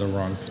you're in the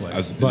wrong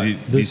place.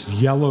 This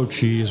yellow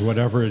cheese,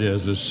 whatever it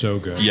is so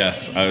good.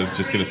 Yes, I was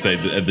just going to say,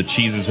 the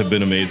cheeses have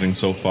been amazing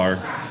so far.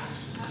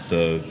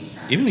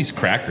 Even these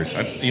crackers,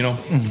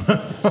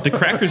 the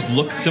crackers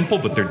look simple,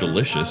 but they're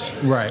delicious.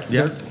 Right.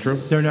 Yeah, true.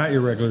 They're not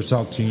your regular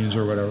saltines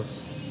or whatever.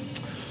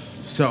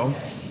 So,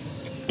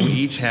 we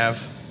each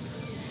have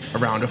a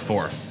round of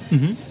 4.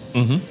 Mm-hmm.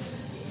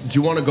 Mm-hmm. Do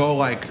you want to go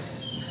like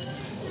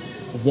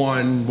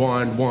 1,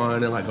 1,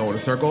 1, and go in a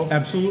circle?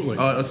 Absolutely.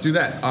 Let's do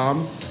that.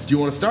 Do you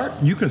want to start?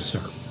 You can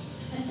start.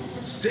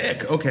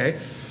 Sick. Okay.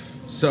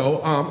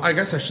 So, I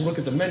guess I should look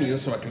at the menu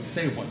so I can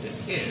say what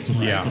this is.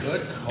 Right? Yeah.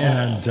 Good call.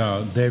 And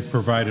they've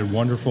provided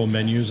wonderful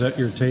menus at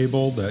your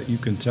table that you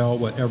can tell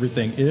what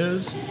everything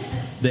is,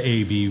 the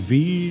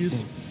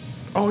ABVs.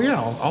 Oh,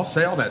 yeah. I'll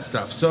say all that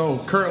stuff. So,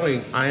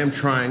 currently, I am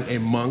trying a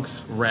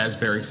Monk's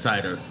Raspberry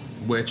Cider,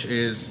 which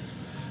is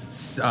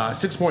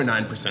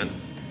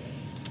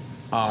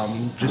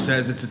 6.9%. Just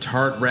says it's a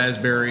tart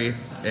raspberry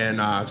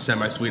and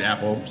semi-sweet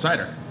apple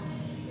cider.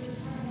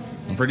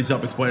 Pretty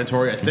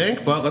self-explanatory, I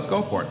think, but let's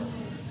go for it.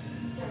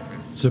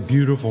 It's a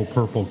beautiful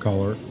purple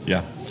color.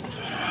 Yeah.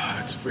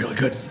 It's really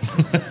good.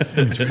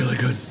 It's really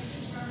good.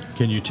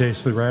 Can you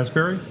taste the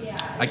raspberry?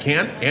 I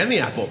can, and the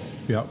apple.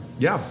 Yep.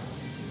 Yeah.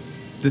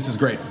 This is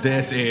great.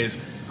 This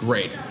is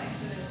great.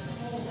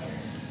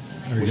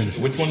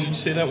 Which one did you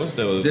say that was?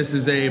 This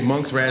is a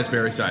Monk's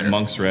Raspberry Cider.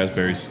 Monk's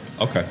Raspberries.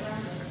 Okay.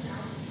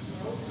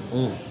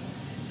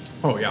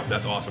 Oh, yeah,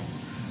 that's awesome.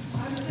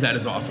 That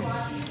is awesome.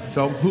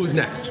 So, who's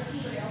next?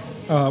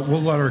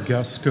 We'll let our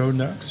guests go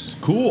next.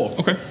 Cool.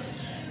 Okay.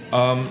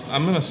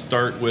 I'm going to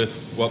start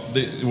with,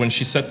 when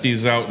she set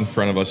these out in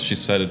front of us, she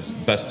said it's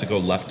best to go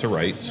left to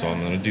right, so I'm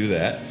going to do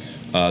that.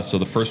 So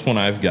the first one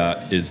I've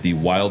got is the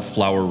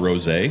Wildflower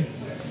Rosé.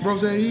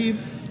 Rosé.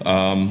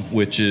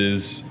 Which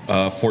is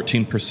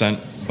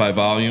 14% by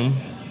volume.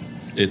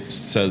 It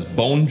says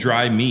bone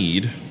dry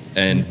mead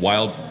and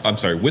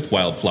with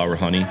wildflower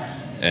honey,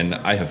 and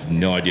I have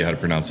no idea how to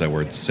pronounce that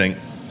word.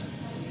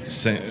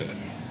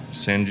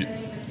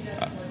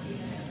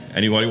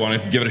 Anybody want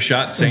to give it a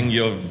shot?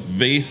 Sangiovese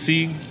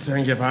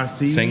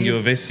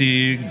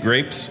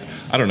grapes.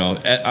 I don't know.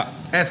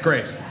 Ask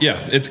grapes. Yeah,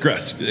 it's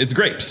grapes. It's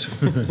grapes.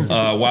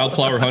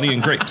 Wildflower honey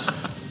and grapes.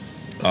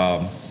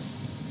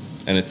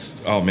 And it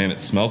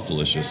smells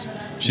delicious.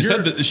 She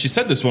said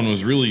this one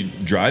was really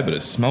dry, but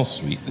it smells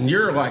sweet.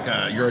 You're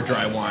a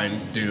dry wine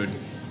dude.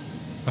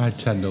 I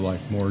tend to like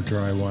more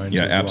dry wines.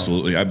 Yeah, as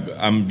absolutely. Well.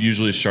 I'm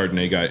usually a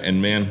Chardonnay guy,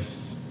 and man,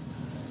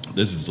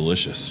 this is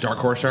delicious. Dark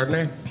Horse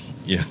Chardonnay.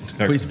 Yeah.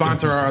 Please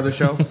sponsor our other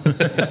show.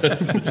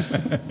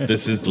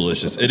 This is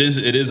delicious. It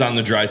is on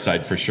the dry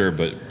side for sure,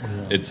 but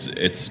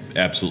it's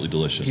absolutely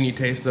delicious. Can you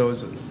taste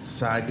those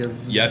ciders?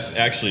 Yes,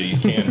 actually you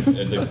can.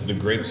 The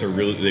grapes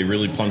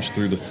really punch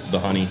through the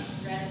honey.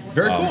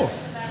 Very cool.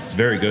 It's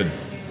very good.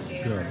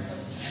 Good.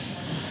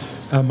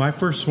 My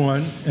first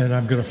one, and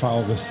I'm going to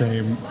follow the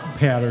same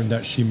pattern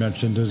that she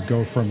mentioned, is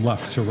go from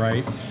left to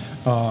right.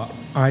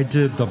 I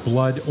did the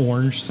blood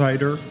orange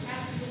cider.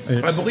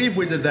 I believe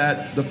we did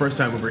that the first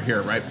time we were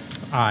here, right?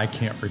 I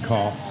can't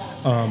recall.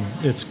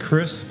 It's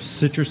crisp,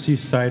 citrusy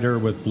cider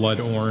with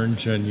blood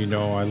orange, and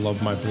I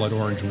love my blood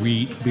orange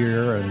wheat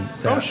beer. And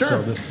that, oh,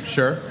 sure,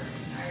 sure.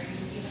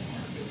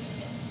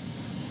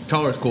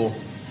 Color's cool.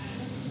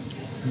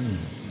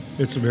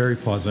 It's very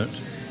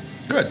pleasant.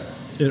 Good.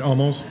 It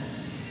almost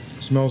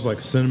smells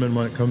like cinnamon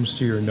when it comes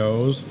to your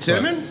nose.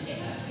 Cinnamon?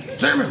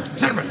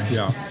 Cinnamon.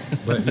 Yeah,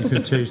 but you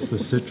can taste the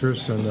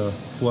citrus and the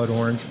blood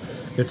orange.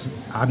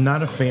 I'm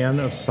not a fan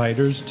of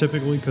ciders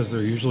typically because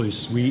they're usually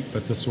sweet,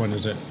 but this one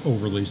isn't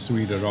overly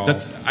sweet at all.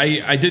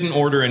 I didn't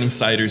order any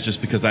ciders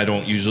just because I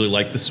don't usually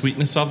like the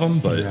sweetness of them,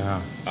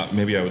 but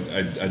maybe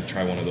I'd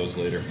try one of those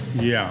later.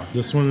 Yeah,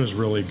 this one is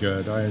really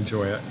good. I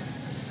enjoy it.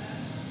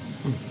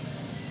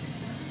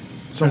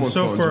 And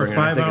so for a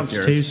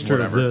 5-ounce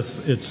taster of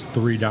this, it's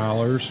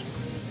 $3.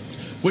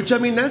 Which, I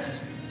mean,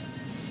 that's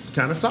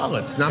kind of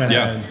solid. It's not bad.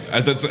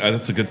 Yeah,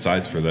 that's a good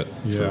size for that.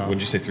 Yeah.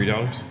 Would you say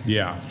 $3?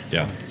 Yeah.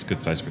 Yeah, it's a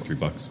good size for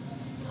 $3.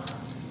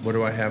 What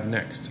do I have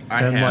next?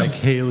 Like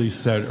Haley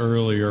said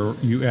earlier,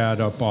 you add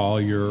up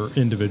all your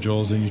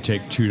individuals and you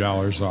take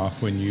 $2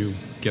 off when you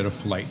get a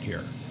flight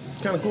here.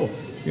 Kind of cool.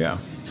 Yeah.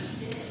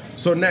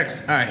 So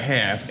next, I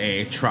have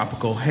a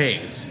tropical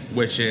haze,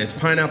 which is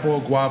pineapple,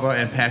 guava,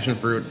 and passion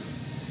fruit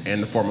in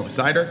the form of a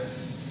cider.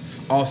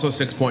 Also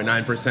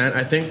 6.9%.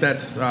 I think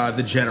that's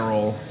the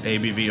general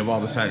ABV of all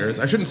the ciders.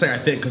 I shouldn't say I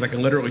think because I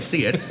can literally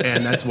see it,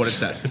 and that's what it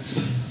says.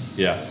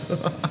 Yeah.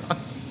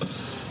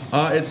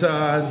 It's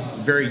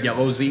very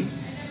yellow-y.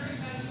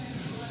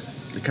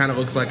 It kind of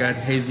looks like a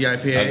hazy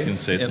IPA. I was going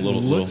to say it's a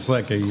little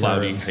like a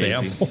cloudy,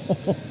 sample.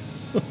 hazy.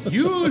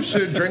 You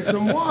should drink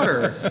some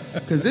water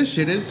because this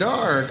shit is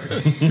dark.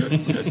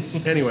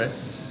 Anyway.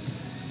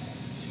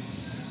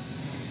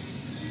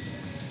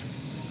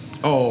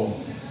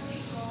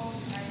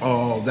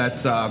 Oh,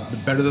 that's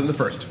better than the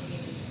first.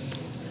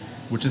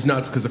 Which is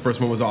nuts because the first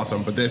one was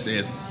awesome, but this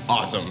is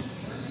awesome.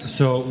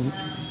 So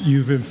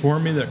you've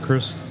informed me that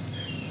Chris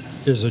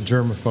is a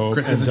germaphobe.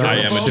 I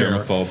am a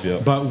germaphobe, yeah.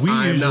 But we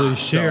usually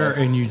share,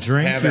 so and you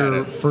drank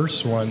your it.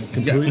 first one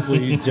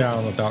completely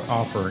down without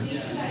offering.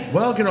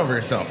 Well, get over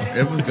yourself.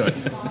 It was good.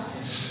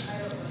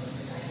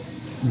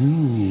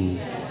 Ooh.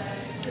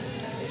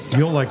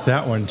 You'll like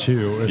that one,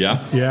 too.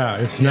 Yeah? Yeah,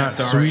 it's not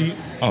sweet.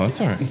 Oh,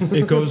 that's all right.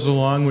 It goes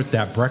along with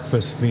that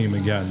breakfast theme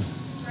again.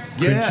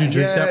 Yeah, Couldn't you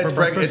drink that for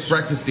breakfast? It's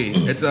breakfasty.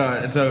 It's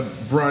a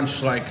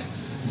brunch, like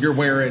you're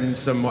wearing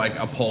some like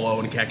a polo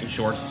and khaki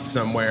shorts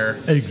somewhere.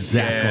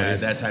 Exactly. Yeah,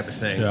 that type of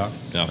thing. Yeah.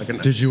 Like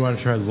Did you want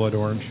to try the blood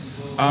orange?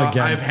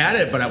 Again? I've had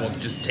it, but I will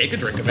just take a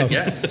drink of it.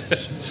 Yes.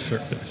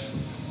 Certainly.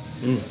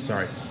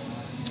 Sorry.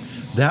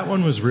 That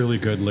one was really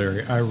good,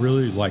 Larry. I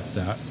really liked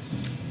that.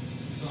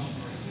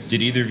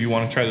 Did either of you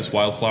want to try this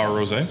Wildflower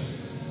Rosé?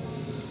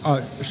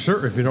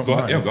 Sure, if you don't Go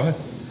mind. ahead. Yeah, go ahead.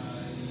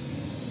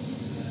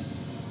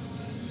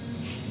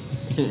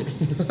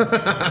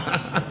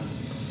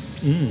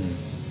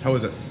 How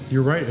is it?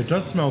 You're right. It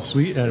does smell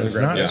sweet, and it's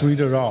not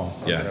sweet at all.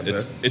 Yeah,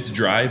 it's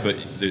dry, but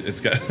it's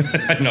got.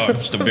 I know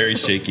I'm very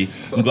shaky.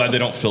 I'm glad they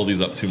don't fill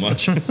these up too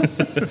much.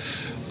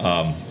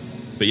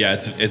 But yeah,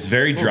 it's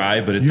very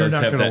dry, but it does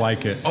have that. You're not going to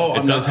like it. Oh,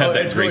 it does have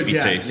that grapey really,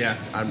 taste. Yeah,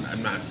 I'm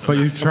not. But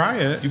you try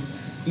it.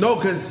 No,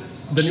 because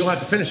Then you'll have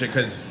to finish it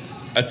because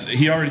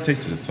he already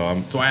tasted it, so I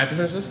have to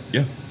finish this.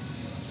 Yeah.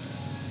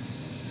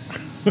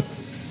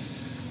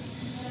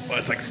 Well,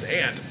 it's like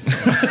sand.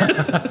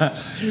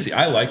 See,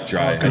 I like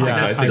dry.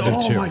 I do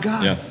too. My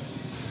god. Yeah.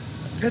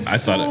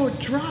 It's so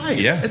dry.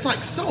 Yeah. It's like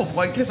soap.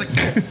 Like tastes like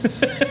soap.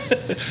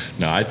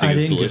 No, I think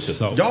it's delicious.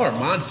 Y'all are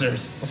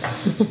monsters.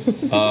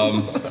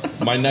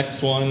 My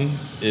next one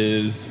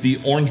is the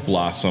Orange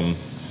Blossom,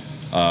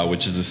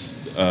 which is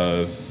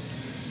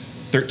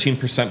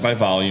 13% by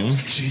volume.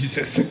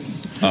 Jesus.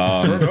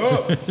 Turn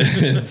up.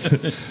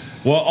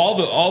 Well,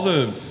 all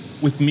the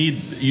with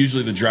mead,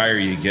 usually the drier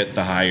you get,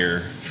 the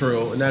higher.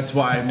 True, and that's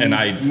why.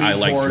 I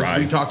like pours, dry.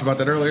 We talked about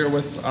that earlier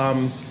with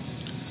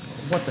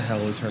what the hell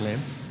is her name?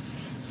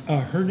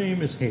 Her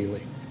name is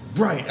Haley.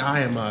 Right,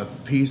 I am a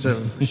piece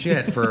of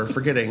shit for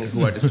forgetting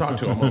who I just talked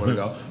to a moment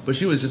ago. But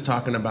she was just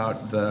talking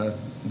about the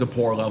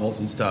pour levels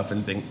and stuff,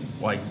 and think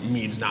like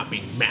mead's not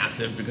being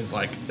massive because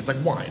like it's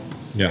like wine.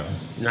 Yeah,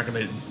 you're not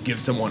going to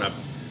give someone a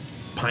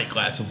pint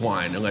glass of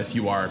wine unless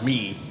you are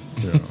me.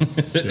 Yeah.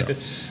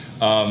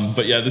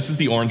 But yeah, this is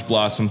the Orange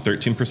Blossom,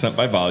 13%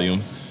 by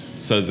volume.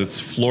 It says it's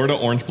Florida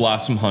orange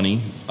blossom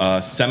honey,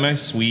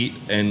 semi-sweet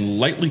and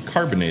lightly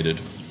carbonated.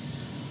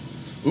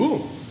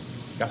 Ooh,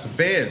 got some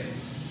fizz.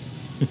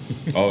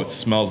 Oh, it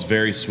smells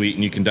very sweet,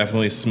 and you can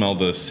definitely smell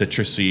the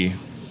citrusy.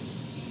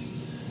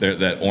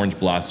 That orange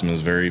blossom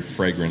is very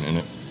fragrant in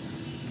it.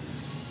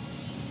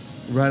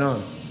 Right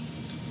on.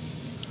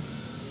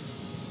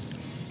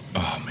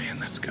 Oh man,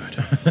 that's good.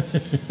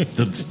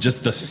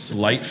 Just the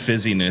slight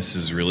fizziness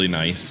is really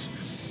nice.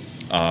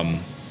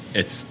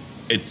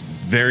 It's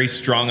very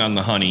strong on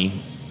the honey.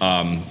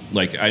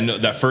 Like I know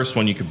that first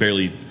one you could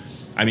barely.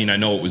 I mean, I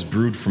know it was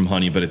brewed from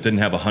honey, but it didn't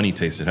have a honey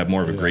taste. It had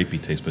more of a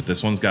grapey taste. But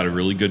this one's got a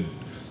really good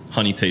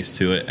honey taste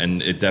to it,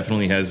 and it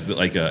definitely has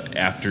like an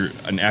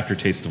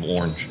aftertaste of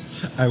orange.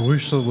 I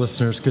wish the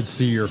listeners could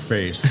see your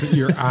face.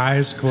 Your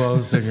eyes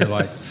closed, and you're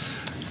like,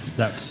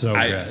 "That's so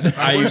good."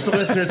 I wish the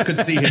listeners could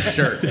see his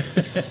shirt.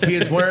 He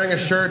is wearing a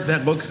shirt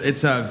that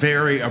it's a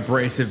very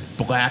abrasive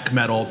black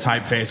metal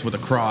typeface with a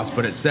cross,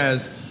 but it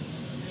says,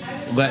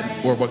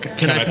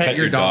 can I pet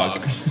your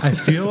dog? I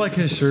feel like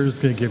his shirt is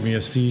going to give me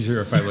a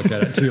seizure if I look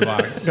at it too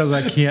long because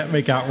I can't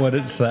make out what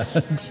it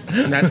says.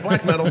 And that's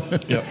black metal.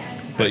 Yep.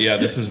 But yeah,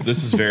 this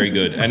is very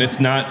good, and it's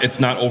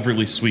not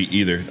overly sweet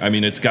either. I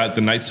mean, it's got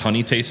the nice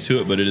honey taste to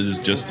it, but it is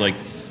just like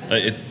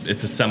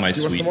it's a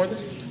semi-sweet. You want some more of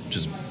this? Which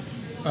is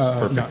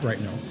perfect. Not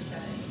right now.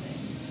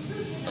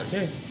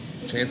 Okay,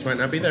 chance might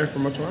not be there for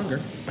much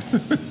longer.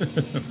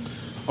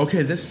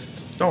 Okay,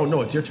 Oh no,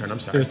 it's your turn. I'm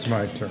sorry. It's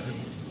my turn.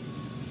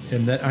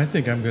 And then I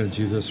think I'm going to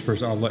do this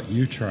first. I'll let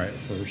you try it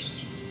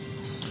first.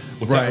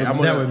 Right,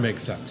 that would make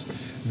sense.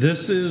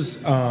 This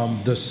is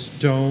the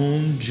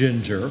Stone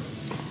Ginger.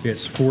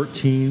 It's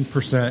 14%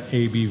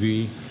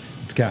 ABV.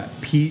 It's got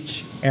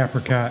peach,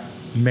 apricot,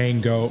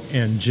 mango,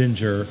 and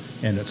ginger,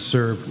 and it's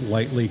served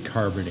lightly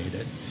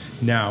carbonated.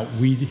 Now,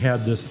 we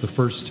had this the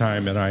first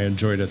time, and I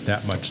enjoyed it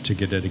that much to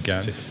get it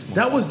again.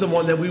 That was the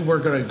one that we were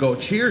going to go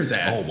cheers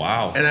at. Oh,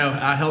 wow. And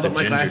I held up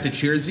my glass to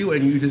cheers you,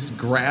 and you just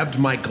grabbed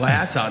my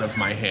glass out of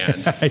my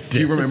hand. I did. Do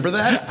you remember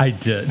that? I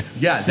did.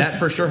 Yeah, that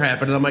for sure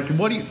happened. And I'm like,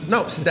 what do you...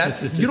 No,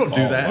 you don't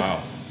do that.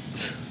 Wow.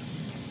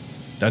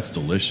 That's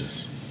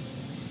delicious.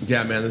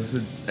 Yeah, man,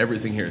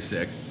 everything here is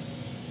sick.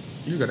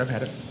 You're good. I've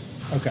had it.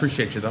 Okay.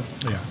 Appreciate you, though.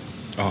 Yeah.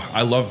 Oh,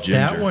 I love ginger.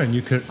 That one,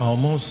 you could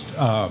almost...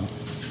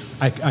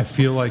 I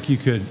feel like you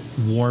could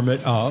warm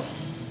it up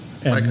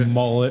and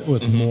mull it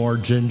with more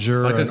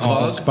ginger like and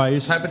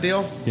allspice type of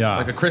deal. Yeah,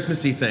 like a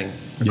Christmassy thing,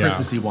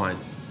 Christmassy wine.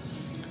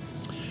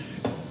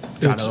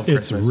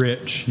 It's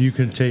rich. You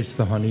can taste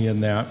the honey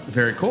in that.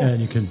 Very cool.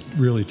 And you can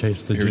really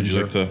taste the ginger. Would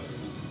you like to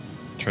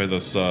try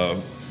this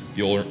the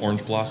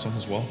Orange Blossom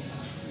as well?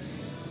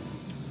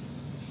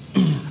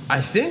 I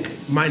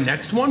think my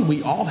next one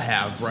we all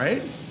have,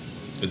 right?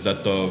 Is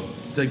that the?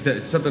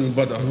 It's something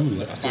about a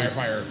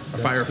firefighter.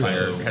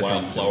 Has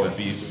Wildflower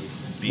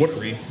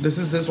B3.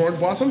 This Orange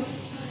Blossom?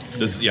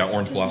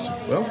 Orange Blossom.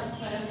 Well,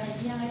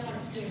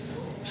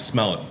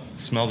 smell it.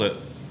 Smell that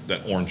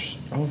orange.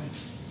 Oh,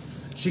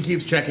 she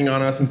keeps checking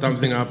on us and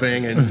thumbsing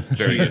upping, and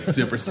she is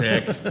super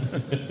sick.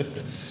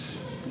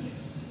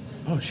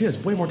 Oh, she has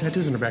way more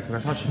tattoos on her back than I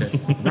thought she did.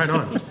 Right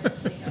on.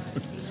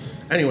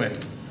 Anyway,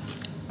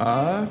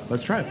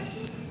 let's try it.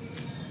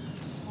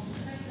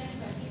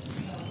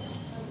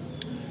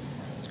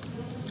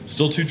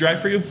 Still too dry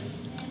for you?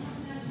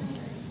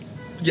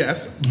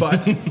 Yes,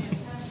 but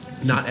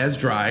not as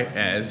dry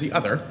as the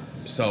other,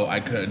 so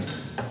I could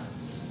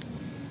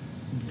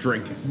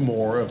drink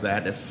more of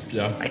that if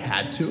I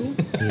had to.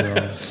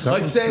 Yeah.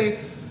 Like, say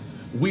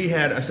we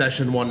had a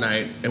session one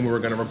night and we were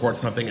going to record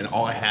something and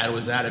all I had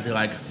was that, I'd be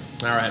like,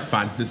 all right,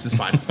 fine, this is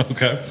fine.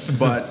 Okay.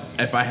 But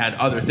if I had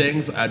other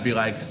things, I'd be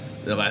like,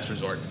 the last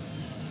resort.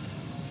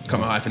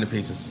 Cut my life into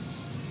pieces.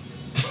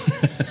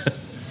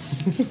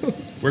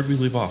 Where'd we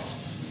leave off?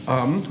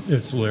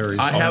 It's Larry's.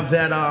 I have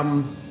that.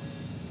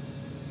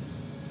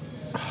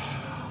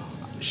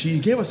 She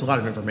gave us a lot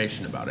of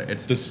information about it.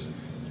 It's this.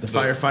 The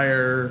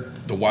Firefire.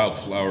 The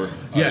Wildflower.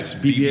 Yes,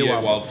 it's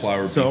BBA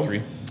Wildflower so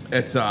B3.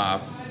 It's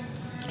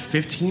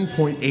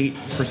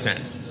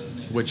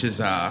 15.8%, which is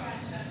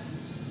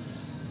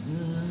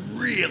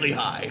really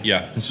high.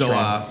 Yeah. So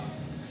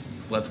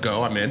let's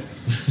go. I'm in.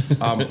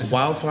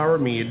 Wildflower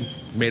mead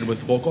made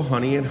with local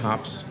honey and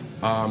hops,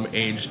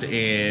 aged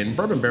in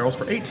bourbon barrels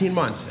for 18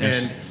 months.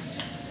 Yes. And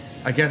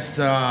I guess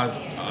a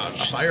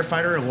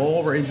firefighter in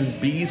Lowell raises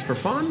bees for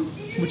fun,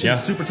 which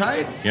is super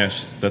tight. Yeah,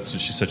 that's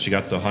what she said. She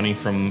got the honey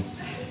from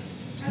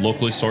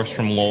locally sourced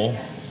from Lowell.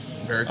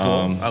 Very cool.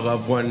 I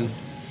love when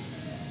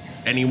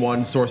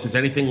anyone sources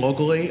anything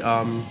locally.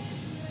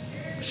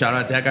 Shout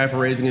out that guy for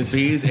raising his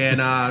bees and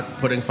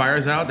putting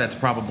fires out. That's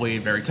probably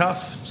very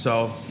tough.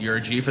 So you're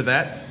a G for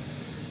that.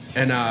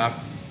 And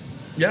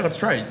let's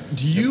try it.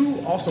 Do you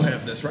also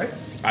have this, right?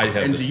 I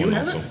have and this do you one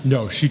have also. It?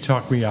 No, she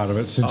talked me out of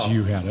it since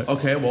you had it.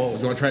 Okay, well,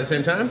 you want to try it at the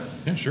same time?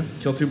 Yeah, sure.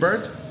 Kill two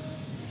birds?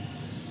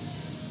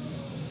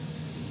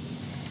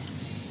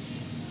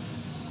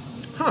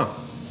 Huh.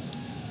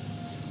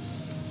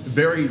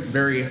 Very,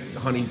 very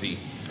honey-y.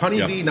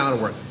 Honey-y, not a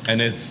word.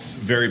 And it's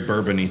very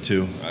bourbon-y,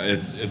 too.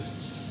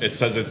 It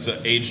says it's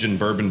aged in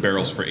bourbon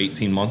barrels for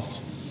 18 months.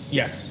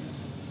 Yes.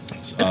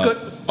 It's good.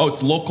 Oh,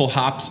 it's local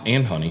hops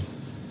and honey.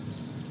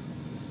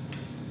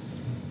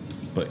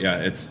 But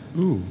yeah, it's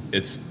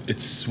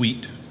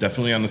sweet,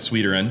 definitely on the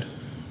sweeter end,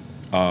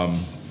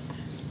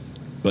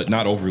 but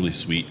not overly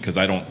sweet because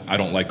I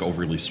don't like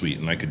overly sweet,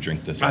 and I could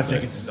drink this. I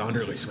think it's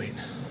underly sweet,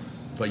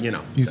 but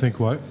You think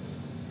what?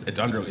 It's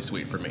underly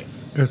sweet for me.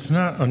 It's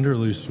not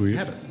underly sweet.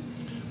 Have it.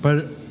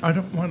 But I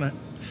don't want to.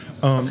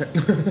 Okay.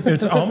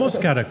 It's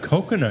almost got a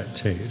coconut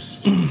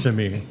taste to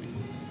me.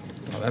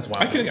 Oh, that's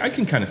wild. I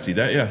can kind of see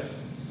that, yeah.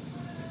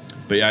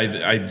 But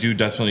yeah, I do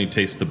definitely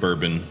taste the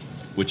bourbon,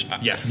 which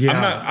yes,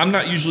 yeah. I'm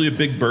not usually a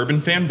big bourbon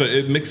fan, but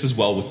it mixes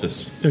well with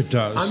this. It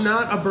does. I'm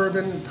not a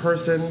bourbon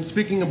person.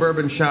 Speaking of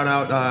bourbon, shout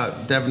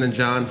out Devin and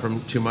John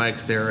from Two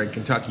Mics. They're in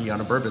Kentucky on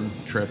a bourbon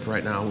trip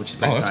right now, which is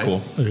pretty that's tight.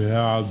 cool.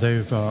 Yeah,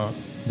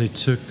 they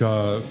took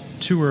a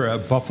tour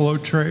at Buffalo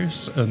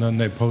Trace, and then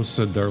they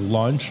posted their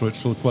lunch,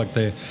 which looked like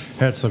they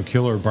had some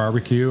killer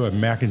barbecue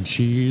and mac and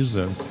cheese,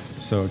 and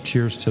so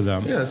cheers to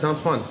them. Yeah, that sounds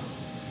fun.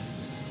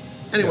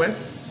 Anyway,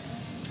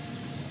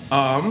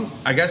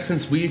 I guess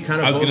since we kind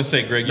of I was going to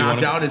say, Greg, you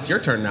knocked out, it's your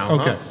turn now.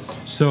 Okay, huh?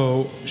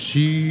 So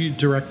she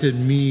directed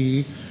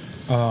me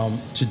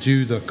to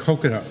do the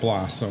coconut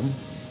blossom,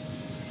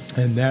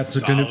 and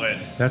that's going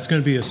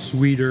to be a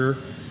sweeter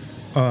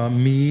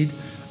mead.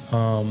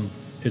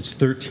 It's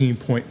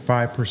 13.5%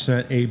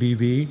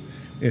 ABV.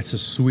 It's a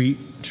sweet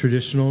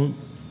traditional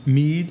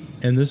mead,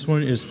 and this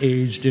one is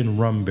aged in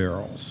rum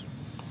barrels.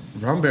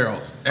 Rum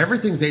barrels.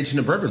 Everything's aged in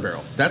a bourbon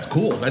barrel. That's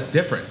cool. That's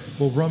different.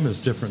 Well, rum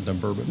is different than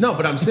bourbon. No,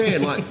 but I'm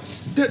saying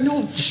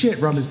no shit.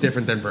 Rum is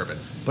different than bourbon.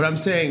 But I'm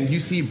saying you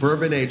see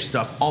bourbon aged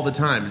stuff all the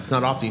time. It's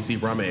not often you see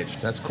rum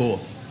aged. That's cool.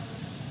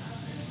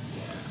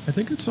 I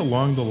think it's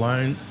along the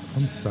line.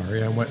 I'm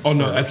sorry, I went. Oh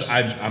no, first.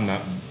 I'm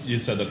not. You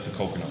said that's the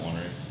coconut one,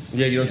 right?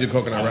 Yeah, you don't do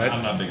coconut, right?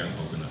 I'm not big on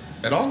coconut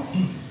At all?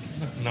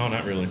 No,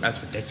 not really.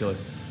 That's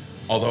ridiculous.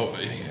 Although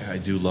I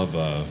do love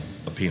a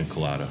pina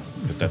colada,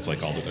 but that's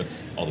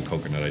all the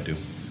coconut I do.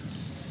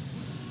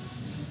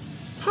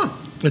 Huh.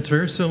 It's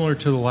very similar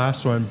to the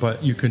last one,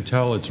 but you can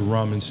tell it's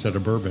rum instead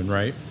of bourbon,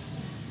 right?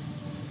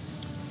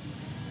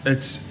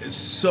 It's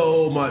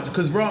so much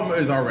because rum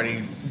is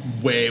already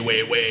way,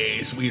 way,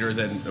 way sweeter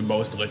than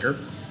most liquor.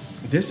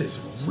 This is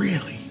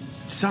really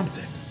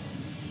something.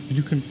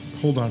 You can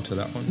hold on to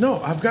that one.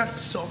 No, I've got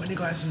so many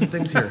glasses of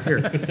things here.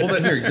 Here. Well,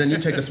 then you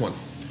take this one.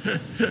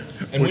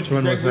 And Which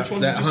one was that? Which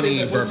one That did you say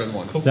honey that was? bourbon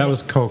one. That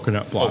was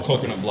coconut Oh, blossom.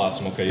 coconut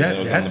blossom. Okay, yeah, that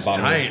was That's on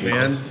the bottom tight, of the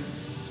man. list.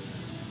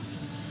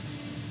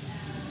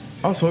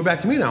 Oh, so we're back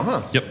to me now,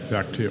 huh? Yep.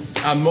 Back to you.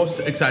 I'm most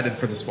excited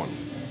for this one.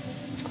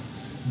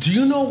 Do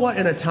you know what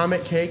an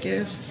atomic cake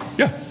is?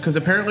 Yeah. Because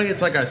apparently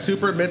it's like a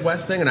super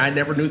Midwest thing, and I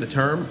never knew the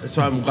term.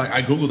 So I'm like,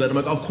 I googled it. I'm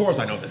like, of course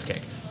I know this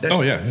cake.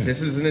 Oh, yeah.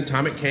 This is an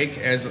atomic cake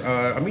as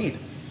a mead.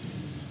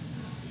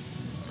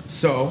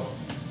 So,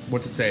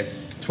 what's it say?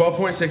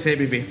 12.6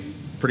 ABV,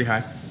 pretty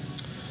high.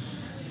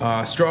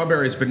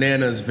 Strawberries,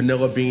 bananas,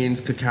 vanilla beans,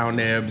 cacao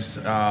nibs,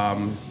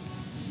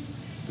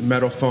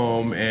 meadow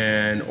foam,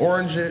 and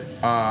orange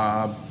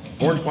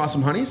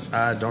blossom honeys.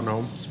 I don't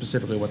know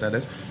specifically what that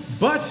is,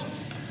 but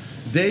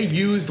they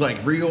used like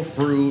real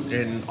fruit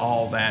and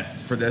all that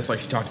for this, like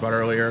she talked about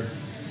earlier.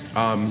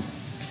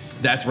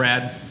 That's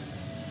rad.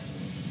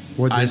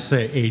 What did they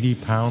say? 80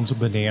 pounds of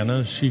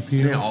bananas she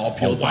peeled? Yeah, all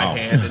peeled by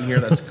hand in here.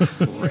 That's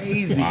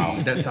crazy.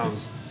 That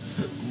sounds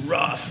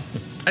rough.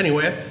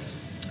 Anyway,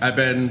 I've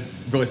been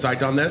really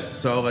psyched on this,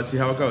 so let's see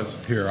how it goes.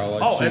 Here, I'll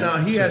let Oh, you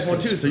and he has one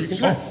too, so you can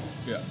try. Oh,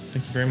 yeah.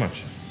 Thank you very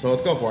much. So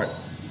let's go for it.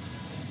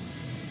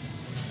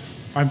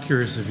 I'm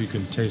curious if you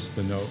can taste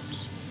the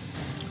notes.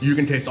 You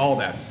can taste all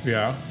that.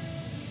 Yeah.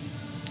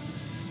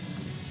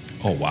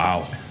 Oh,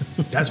 wow.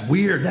 That's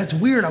weird. That's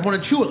weird. I want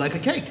to chew it like a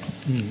cake.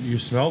 You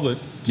smelled it.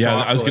 Yeah,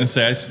 I was going to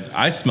say,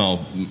 I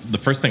smell, the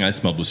first thing I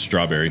smelled was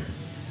strawberry.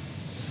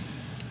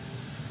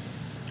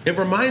 It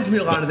reminds me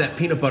a lot of that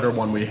peanut butter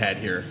one we had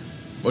here,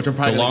 which I'm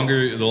probably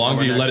the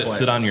longer you let it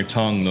sit on your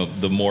tongue,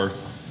 the more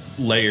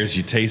layers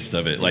you taste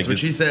of it. Like that's what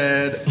she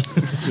said.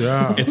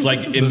 Yeah. It's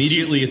like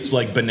immediately it's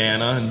like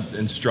banana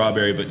and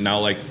strawberry, but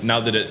now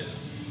that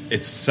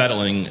it's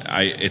settling,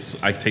 I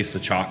taste the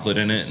chocolate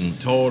in it and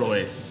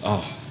Totally.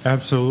 oh,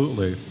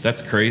 Absolutely.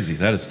 that's crazy.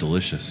 That is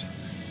delicious.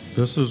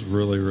 This is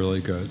really,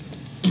 really good.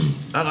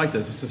 I like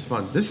this. This is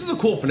fun. This is a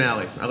cool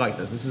finale. I like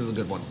this. This is a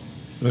good one.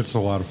 It's a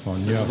lot of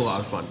fun. This is a lot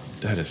of fun.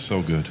 That is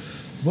so good.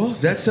 Well,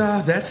 that's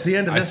the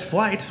end of this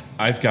flight.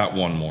 I've got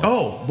one more.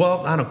 Oh,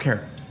 well, I don't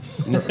care.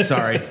 No,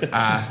 sorry.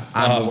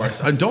 I'm the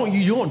worst. Don't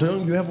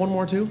you have one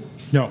more too?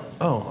 No,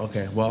 Oh,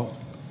 okay. Well,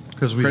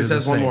 because we Chris did the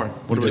has one same. more.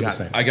 What do we did the got?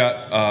 same. I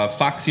got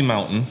Foxy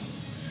Mountain,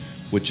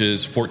 which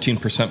is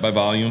 14% by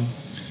volume,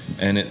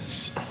 and it's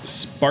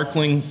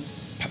sparkling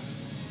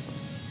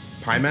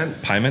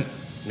Piment,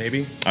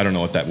 maybe. I don't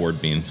know what that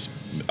word means.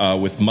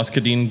 With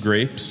muscadine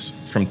grapes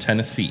from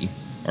Tennessee,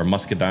 or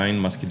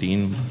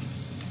muscadine.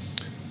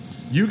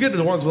 You get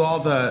the ones with all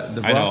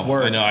the rough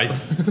words. I know.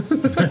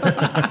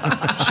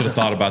 I should have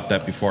thought about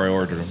that before I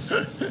ordered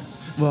them.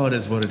 Well, it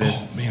is what it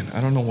is. Oh man,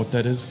 I don't know what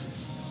that is.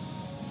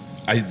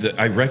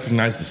 I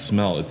recognize the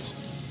smell. It's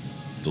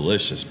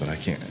delicious, but I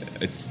can't.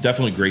 It's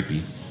definitely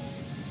grapey.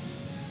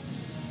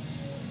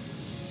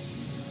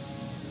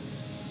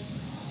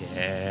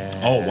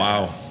 Yeah. Oh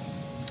wow,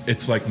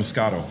 it's like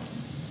Moscato.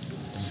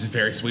 This is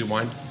very sweet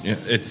wine. Yeah,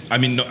 it's. I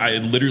mean, no, I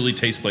literally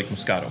taste like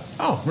Moscato.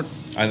 Oh,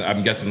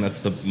 I'm guessing that's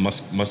the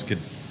muscadine.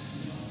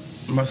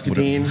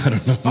 muscadine. I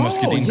don't know.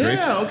 Muscadine yeah,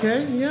 grapes.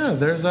 okay, yeah.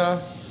 There's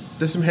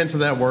some hints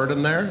of that word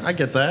in there. I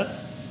get that.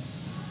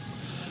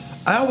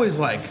 I always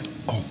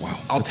Oh wow,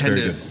 I'll that's tend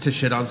very to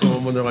shit on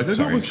someone when they're like, I got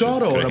Sorry,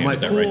 Moscato. could I And I'm like,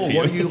 hand that cool, right to you?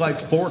 what are you, like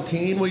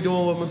 14? What are you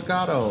doing with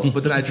Moscato?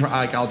 But then I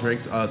try, I'll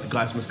drink the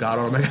glass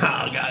Moscato, and I'm like,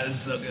 oh, God, it's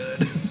so good.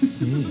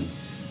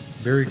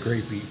 Very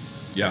grapey.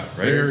 Yeah, right.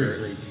 Very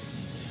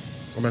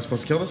grapey. Am I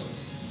supposed to kill this?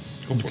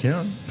 You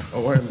can.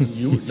 Oh,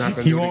 you not going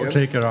to He do it won't again?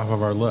 take it off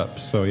of our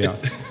lips, so yeah.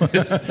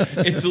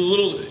 It's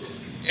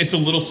a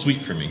little sweet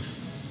for me.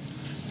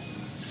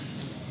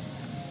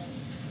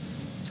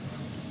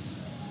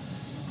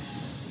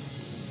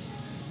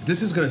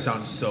 This is going to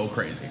sound so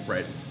crazy,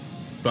 right?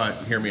 But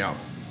hear me out.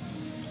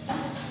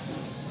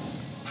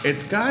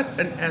 It's got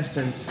an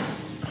essence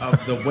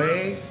of the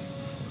way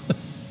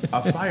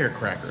a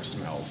firecracker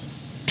smells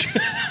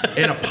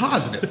in a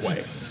positive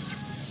way.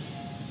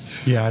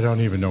 Yeah, I don't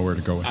even know where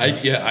to go with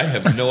that. I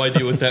have no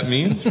idea what that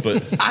means,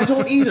 but I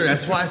don't either.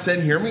 That's why I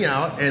said, hear me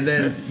out. And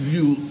then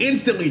you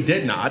instantly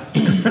did not.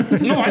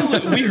 no,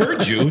 we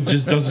heard you. It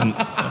just doesn't.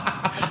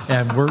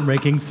 And we're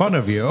making fun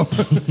of you.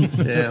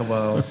 Yeah,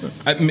 well.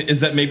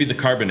 Is that maybe the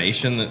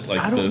carbonation that like?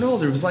 I don't know.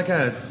 There was like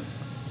a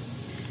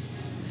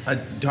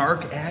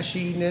dark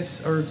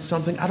ashiness or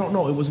something. I don't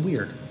know. It was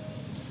weird.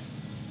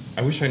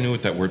 I wish I knew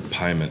what that word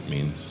piment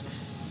means.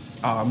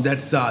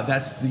 That's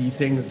the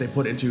thing that they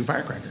put into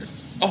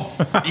firecrackers. Oh,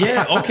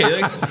 yeah. Okay,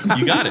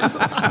 you got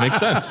it. Makes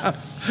sense.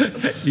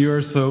 You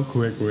are so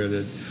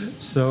quick-witted.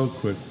 So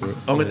quick-witted.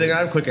 Only thing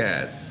I'm quick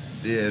at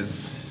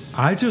is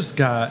I just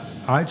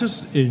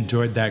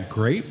enjoyed that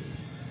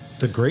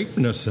the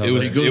grapeness of it.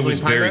 It was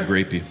very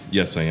piment? grapey.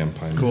 Yes, I am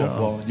piment. cool. Yeah.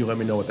 Well, you let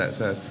me know what that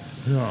says.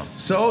 Yeah.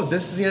 So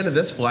this is the end of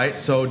this flight.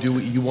 So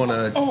you want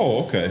to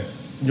Oh, okay.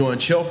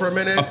 chill for a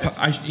minute?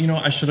 I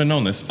should have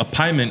known this. A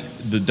piment.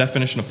 The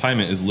definition of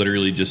piment is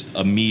literally just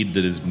a mead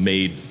that is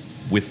made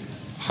with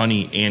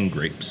honey and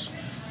grapes.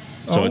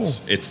 So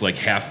it's like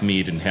half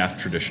mead and half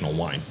traditional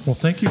wine. Well,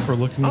 thank you for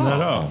looking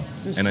that up.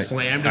 And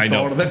Slammed I his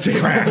know. phone on the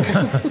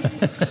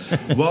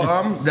table.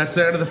 Well, that's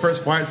the end of the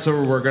first flight.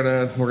 So we're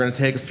gonna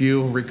take a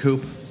few,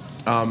 recoup,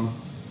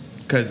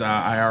 because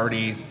I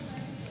already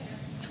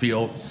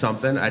feel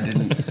something. I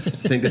didn't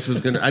think this was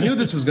gonna. I knew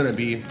this was gonna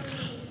be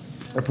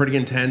a pretty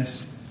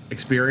intense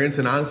experience,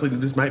 and honestly,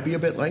 this might be a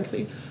bit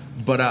lengthy,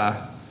 but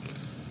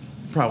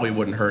probably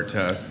wouldn't hurt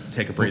to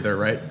take a breather,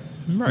 right?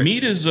 Right.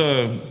 Mead is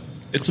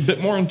it's a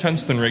bit more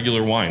intense than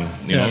regular wine.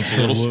 You know, it's a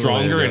little Absolutely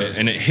stronger it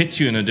and is. it hits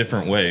you in a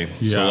different way.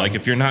 Yeah. So, like,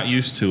 if you're not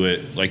used to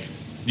it, like,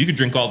 you could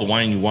drink all the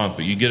wine you want,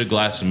 but you get a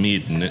glass of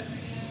mead and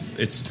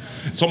it's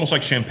almost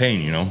like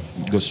champagne. You know,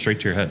 it goes straight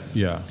to your head.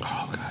 Yeah.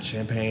 Oh God,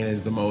 champagne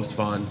is the most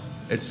fun.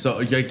 It's so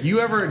like you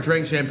ever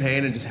drank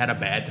champagne and just had a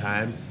bad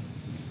time?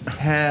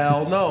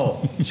 Hell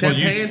no.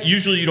 Champagne. Well,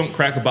 usually you don't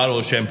crack a bottle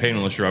of champagne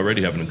unless you're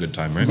already having a good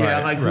time, right?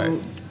 Yeah, Right,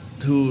 like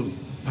who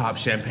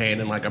pops champagne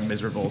in like a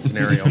miserable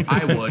scenario?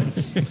 I would.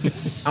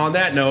 On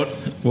that note,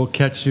 We'll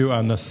catch you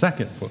on the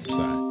second flip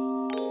side.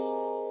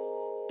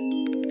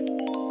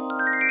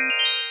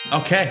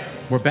 okay,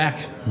 we're back.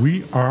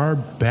 We are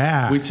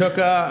back. We took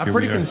a Here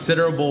pretty we are.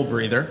 considerable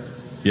breather,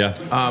 Yeah.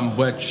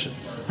 which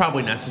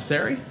probably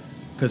necessary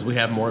because we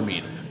have more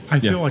meat. I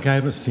feel like I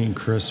haven't seen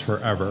Chris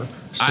forever.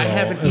 So I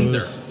haven't either.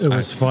 It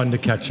was fun to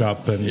catch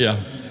up and Yeah.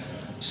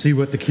 see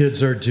what the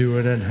kids are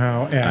doing and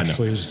how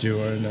Ashley's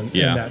doing and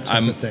that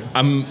type of thing.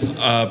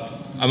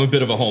 I'm a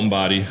bit of a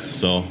homebody,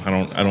 so I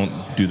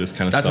don't do this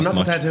kind of That's a stuff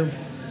knuckle much. tattoo.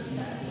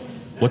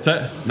 What's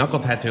that? Knuckle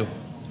tattoo.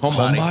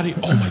 Homebody.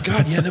 Oh my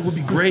God, yeah, that would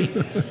be great.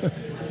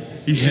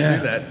 You should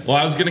do that. Well,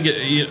 I was gonna get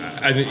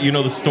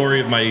the story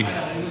of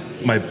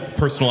my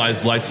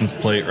personalized license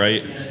plate,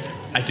 right?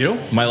 I do.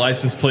 My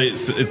license plate,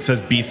 it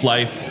says Beef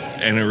Life,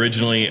 and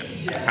originally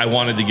I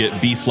wanted to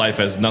get Beef Life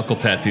as knuckle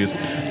tattoos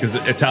because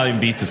Italian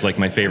beef is like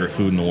my favorite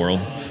food in the world.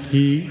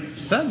 He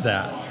said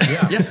that.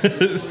 Yeah.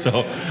 Yes.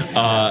 So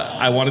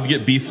I wanted to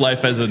get Beef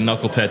Life as a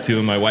knuckle tattoo,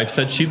 and my wife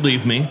said she'd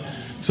leave me.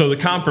 So the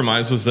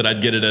compromise was that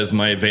I'd get it as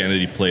my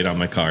vanity plate on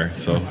my car.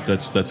 So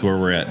that's where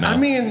we're at now. I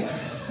mean,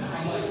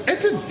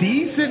 it's a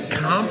decent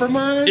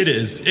compromise. It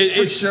is.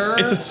 It's sure.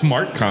 It's a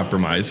smart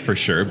compromise for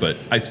sure, but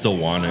I still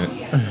want it.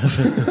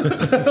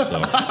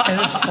 So.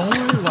 And it's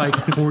only like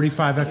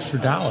 $45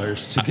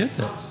 extra to get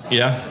this.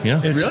 Yeah.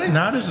 It's Really?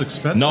 not as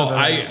expensive No, as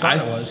I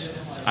thought it was.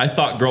 I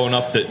thought growing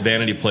up that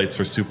vanity plates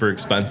were super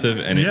expensive,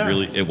 and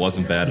it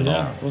wasn't bad at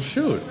all. Well,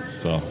 shoot.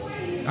 So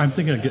I'm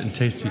thinking of getting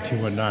Tasty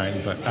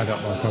 219, but I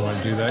don't know if I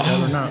want to do that yet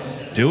or not.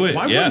 do it.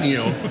 Why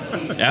yes.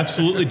 wouldn't you?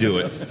 Absolutely do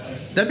it.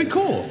 That'd be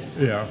cool.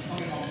 Yeah.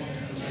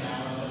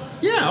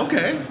 Yeah,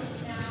 okay.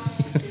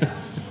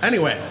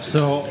 Anyway.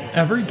 So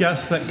every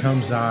guest that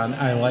comes on,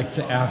 I like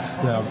to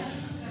ask them,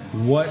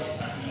 what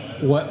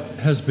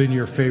has been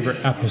your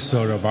favorite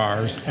episode of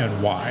ours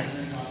and why?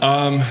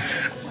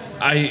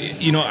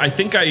 I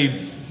think I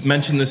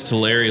mentioned this to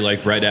Larry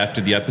like right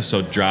after the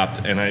episode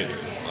dropped, and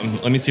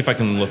let me see if I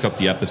can look up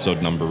the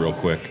episode number real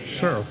quick.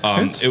 Sure.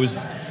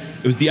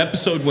 It was the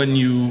episode when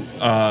you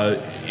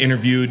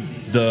interviewed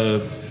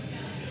the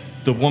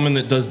woman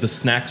that does the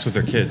snacks with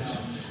her kids.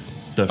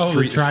 the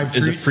tribe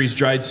is it treats?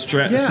 freeze-dried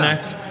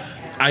snacks?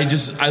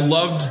 I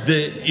loved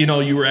that,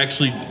 you were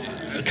actually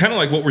kind of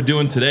like what we're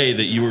doing today,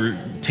 that you were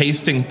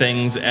tasting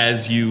things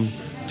as you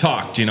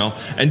talked,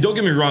 And don't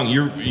get me wrong,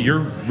 your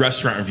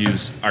restaurant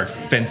reviews are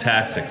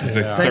fantastic because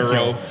they're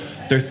thorough.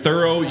 They're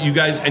thorough, you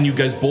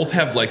guys both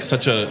have like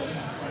such a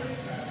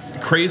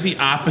crazy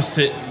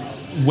opposite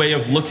way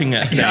of looking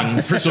at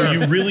things, so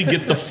you really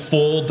get the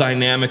full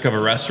dynamic of a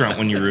restaurant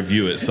when you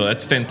review it. So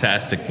that's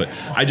fantastic. But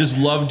I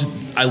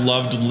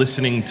loved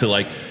listening to,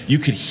 like, you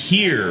could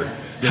hear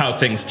how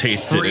things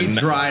tasted.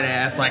 Freeze-dried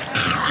ass, like.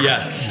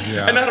 Yes.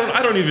 Yeah. And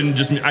I don't even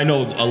just, I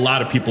know a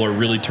lot of people are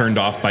really turned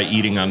off by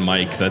eating on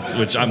mic.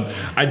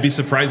 I'd be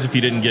surprised if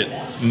you didn't get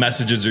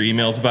messages or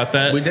emails about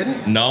that. We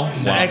didn't? No?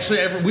 Wow. Actually,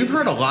 we've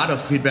heard a lot of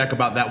feedback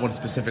about that one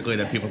specifically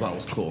that people thought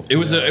was cool. It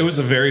was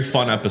a very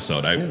fun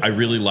episode. I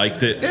really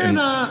liked it.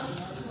 And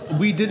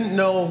we didn't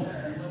know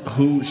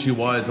who she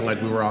was, and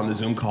like we were on the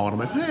Zoom call,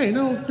 and I'm like, hey,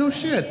 no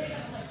shit.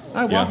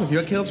 I walked with you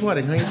at Caleb's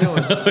wedding. How you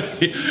doing?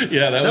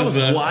 Yeah, that was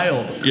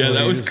wild. Yeah,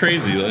 that was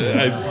crazy.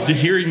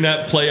 Hearing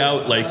that play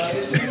out, like,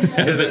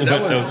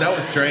 that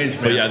was strange,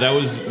 man. But yeah, that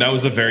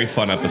was a very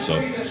fun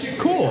episode.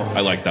 Cool. I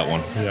like that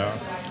one. Yeah.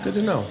 Good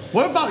to know.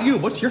 What about you?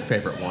 What's your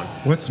favorite one?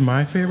 What's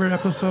my favorite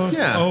episode?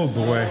 Yeah. Oh,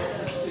 boy.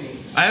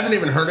 I haven't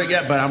even heard it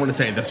yet, but I'm going to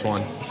say this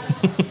one.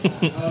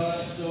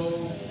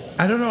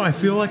 I don't know. I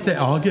feel like they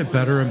all get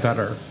better and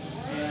better.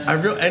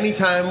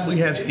 Anytime we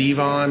have Steve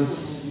on,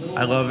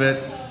 I love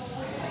it.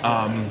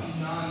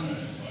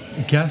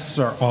 Guests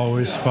are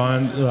always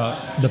fun.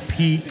 The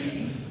peak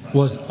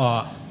was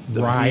a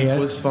riot. The peak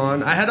was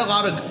fun. I had a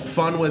lot of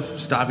fun with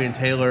Stavi and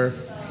Taylor.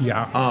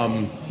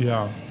 Yeah.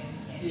 Yeah.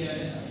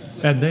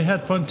 And they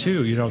had fun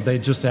too. They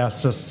just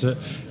asked us to.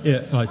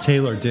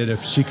 Taylor did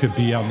if she could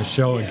be on the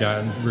show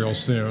again real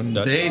soon.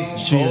 They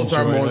both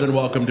are more than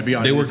welcome to be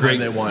on. They were great.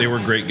 They want. They were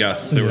great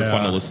guests. They were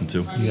fun to listen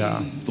to.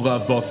 Yeah.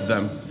 Love both of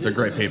them. They're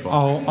great people.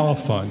 All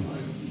fun.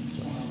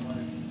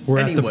 We're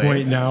at the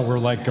point now we're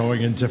like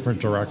going in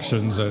different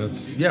directions, and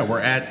it's. Yeah,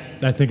 we're at.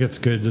 I think it's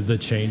good the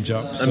change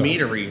up. A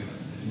meadery,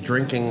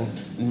 drinking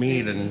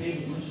mead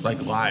and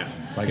like live,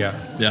 like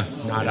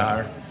not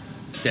our.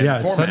 Yeah,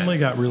 it suddenly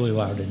got really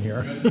loud in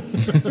here.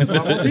 There's a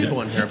lot more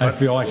people in here. I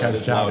feel like I'm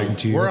shouting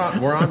to you. We're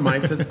on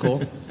mics. It's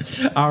cool.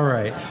 All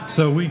right,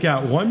 so we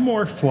got one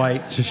more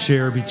flight to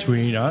share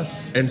between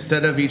us.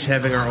 Instead of each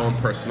having our own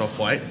personal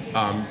flight,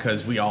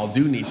 because we all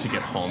do need to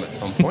get home at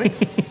some point.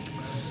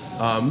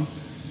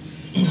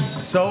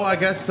 So I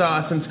guess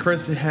since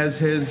Chris has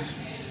his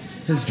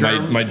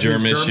germ, my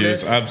germ his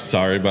issues, I'm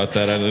sorry about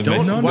that.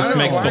 This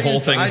makes the whole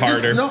thing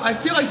harder. I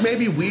feel like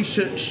maybe we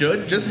should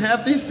just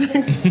have these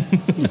things.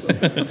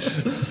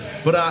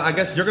 But I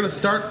guess you're going to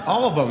start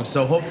all of them,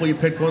 so hopefully you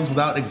pick ones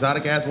without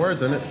exotic ass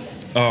words in it.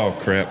 Oh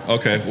crap!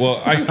 Okay,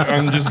 well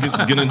I'm just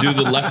gonna do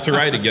the left to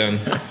right again.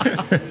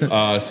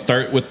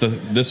 Start with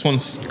this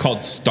one's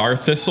called Star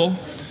Thistle.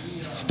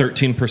 It's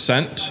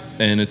 13%,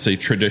 and it's a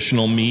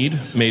traditional mead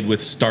made with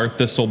Star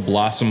Thistle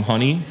blossom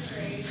honey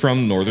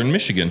from northern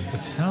Michigan. It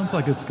sounds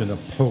like it's gonna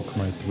poke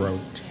my throat.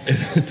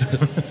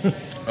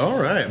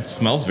 All right. It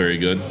smells very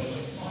good.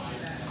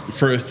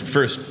 For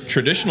a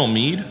traditional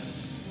mead,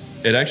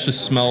 it actually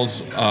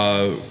smells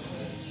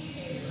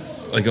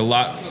like a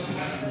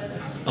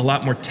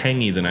lot more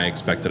tangy than I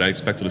expected. I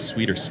expected a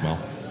sweeter smell.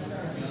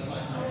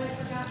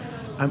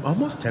 I'm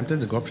almost tempted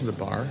to go up to the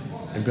bar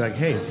and be like,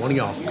 hey, one of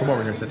y'all, come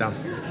over here, sit down.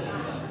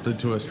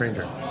 to a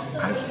stranger.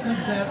 I said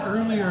that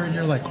earlier, and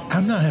you're like,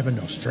 I'm not having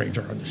no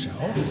stranger on the show.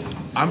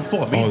 I'm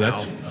full of meat now.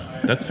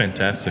 That's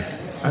fantastic.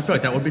 I feel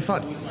like that would be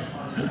fun.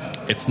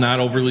 It's not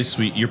overly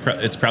sweet.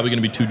 It's probably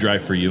going to be too dry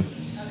for you.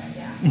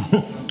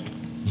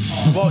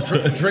 Well,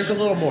 drink a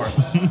little more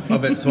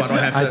of it so I don't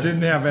have to. I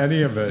didn't have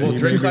any of it. Well,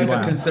 drink like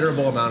a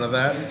considerable amount of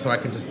that so I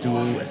can just do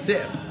a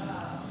sip.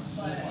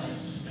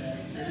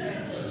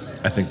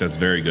 I think that's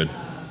very good.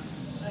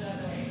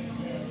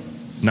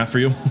 Not for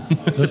you?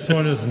 This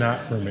one is not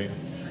for me.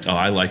 Oh,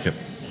 I like it.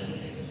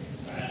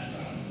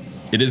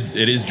 It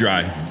is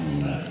dry.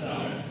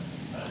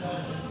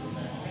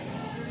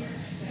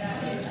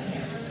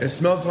 It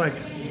smells like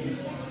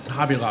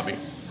Hobby Lobby.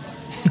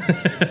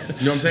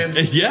 You know what I'm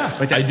saying? Yeah,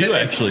 like I do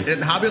actually.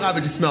 And Hobby Lobby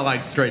just smell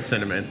like straight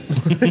cinnamon.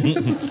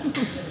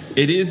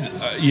 It is,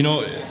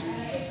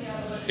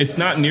 it's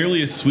not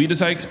nearly as sweet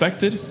as I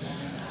expected,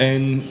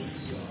 and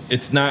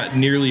it's not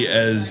nearly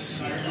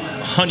as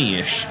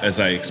honey-ish as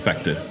I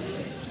expected.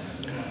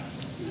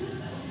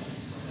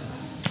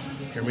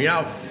 Hear me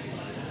out.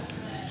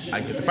 I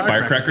get the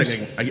firecrackers.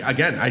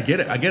 Again, I get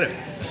it.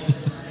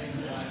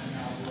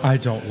 I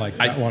don't like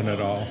that one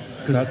at all.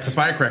 Because it's the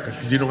firecrackers,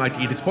 because you don't like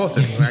to eat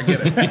explosives. I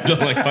get it. You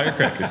don't like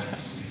firecrackers.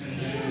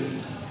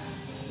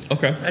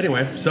 Okay.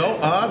 Anyway, so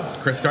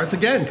Chris starts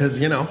again, because,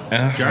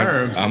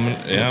 germs.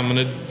 I'm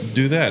going to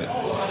do that.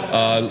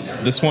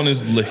 This one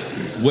is,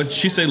 what'd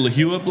she say,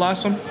 Lahua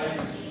Blossom?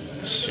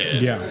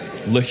 Shit. Yeah.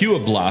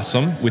 Lahua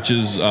Blossom, which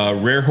is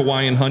rare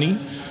Hawaiian honey,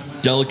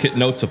 delicate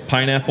notes of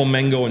pineapple,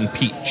 mango, and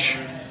peach.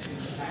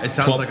 It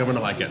sounds like I'm going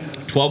to like it.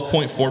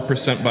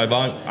 12.4% by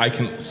volume.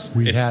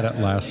 We had it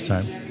last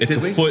time.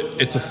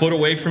 It's a foot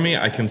away from me.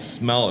 I can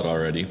smell it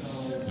already.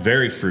 It's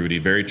very fruity,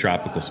 very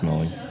tropical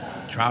smelling.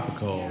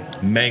 Tropical.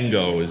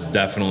 Mango is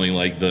definitely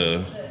like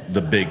the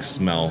big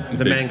smell.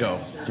 The mango.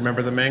 Do you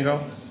remember the mango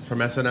from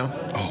SNL?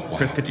 Oh, wow.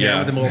 Chris Kattan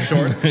with the little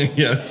shorts?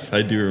 Yes,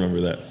 I do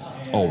remember that.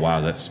 Oh, wow,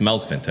 that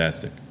smells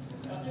fantastic.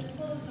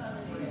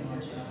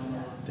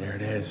 There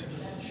it is.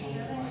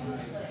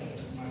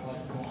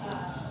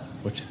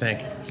 What you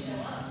think?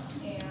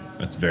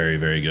 That's very,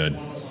 very good.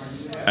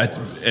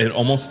 It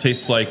almost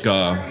tastes like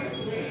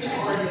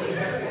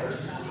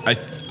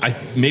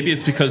maybe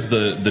it's because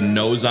the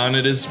nose on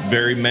it is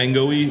very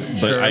mango-y,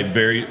 but sure.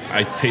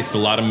 I taste a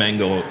lot of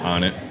mango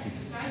on it.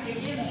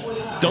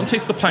 Don't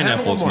taste the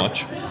pineapple as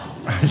much.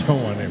 I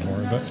don't want any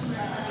more of it.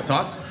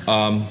 Thoughts?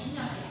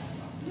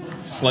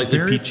 Slightly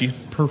Very peachy.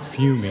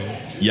 perfumey.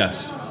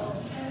 Yes,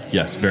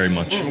 very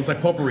much. It's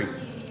like potpourri.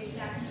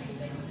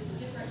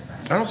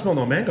 I don't smell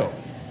no mango.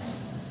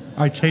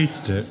 I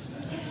taste it.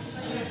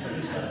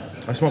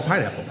 I smell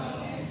pineapple.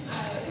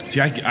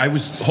 See, I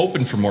was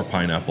hoping for more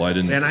pineapple. I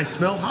didn't. And I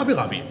smell Hobby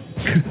Lobby.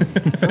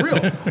 For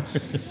real.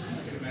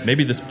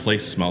 Maybe this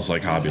place smells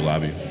like Hobby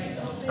Lobby.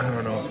 I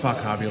don't know. Fuck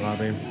Hobby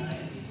Lobby.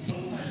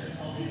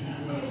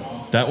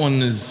 That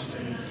one is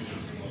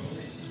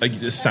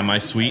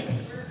semi-sweet.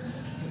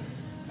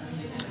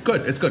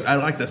 Good. It's good. I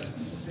like this.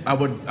 I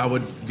would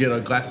get a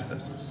glass of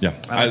this. Yeah,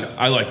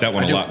 I like that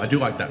one a lot. I do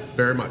like that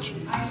very much.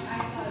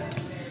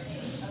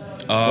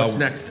 What's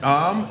next?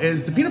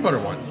 Is the peanut butter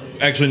one.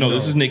 Actually, no.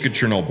 This is Naked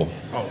Chernobyl.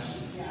 Oh.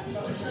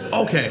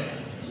 Okay.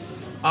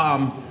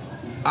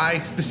 I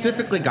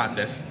specifically got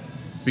this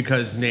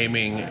because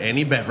naming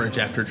any beverage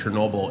after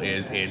Chernobyl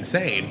is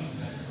insane.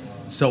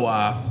 So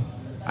I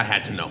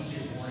had to know.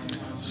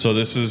 So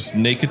this is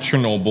Naked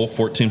Chernobyl,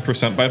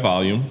 14% by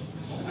volume.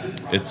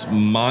 It's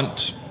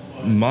Montmorency.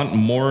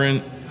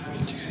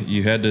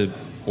 You had to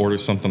order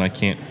something I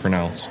can't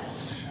pronounce.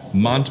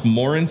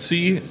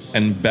 Montmorency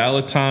and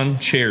Balaton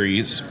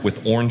cherries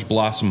with orange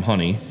blossom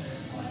honey.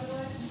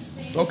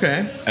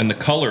 Okay. And the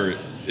color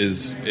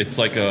it's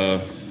like a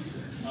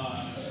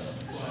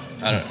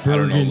I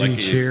don't know, like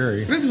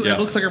cherry. It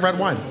looks like a red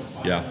wine.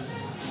 Yeah.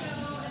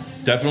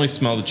 Definitely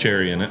smell the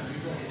cherry in it.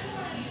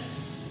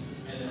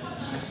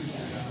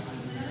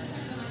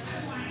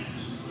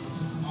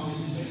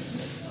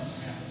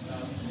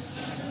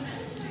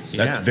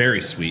 That's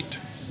very sweet.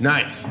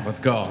 Nice. Let's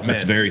go.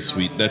 That's very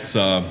sweet. That's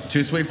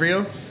too sweet for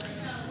you?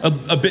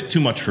 A bit too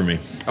much for me.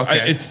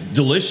 Okay. It's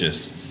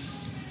delicious,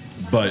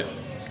 but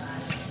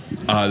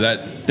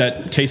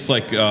that tastes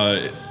like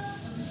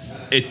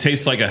it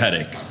tastes like a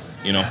headache.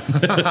 You know,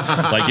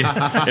 like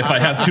if I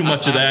have too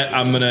much of that,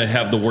 I'm gonna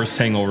have the worst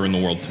hangover in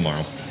the world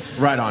tomorrow.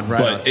 Right on.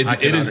 But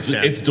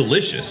it's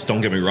delicious.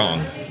 Don't get me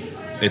wrong.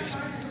 It's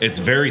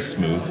very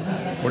smooth.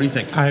 What do you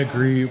think? I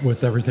agree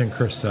with everything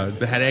Chris said.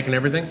 The headache and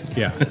everything?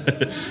 Yeah.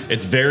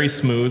 It's very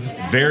smooth,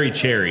 very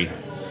cherry.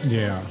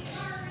 Yeah.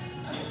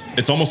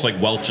 It's almost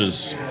like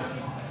Welch's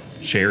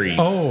cherry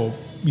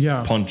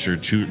punch or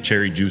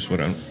cherry juice,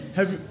 whatever.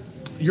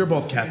 You're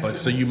both Catholic,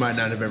 so you might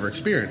not have ever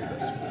experienced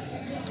this.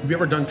 Have you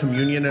ever done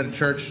communion at a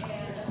church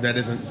that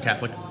isn't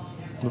Catholic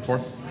before?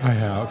 I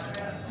have.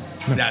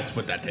 That's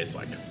what that tastes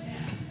like.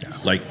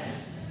 Like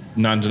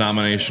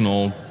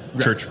non-denominational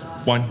church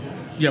wine?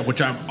 Yeah,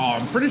 which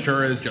I'm pretty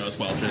sure is just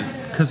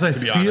Welch's. Because I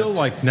feel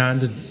like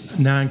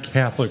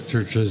non-Catholic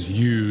churches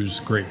use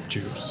grape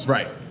juice.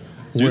 Right.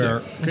 where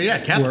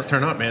Catholics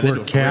turn up, man. They Where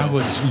do it for real.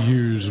 Catholics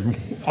use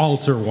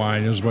altar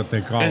wine is what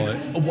they call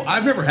it.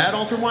 I've never had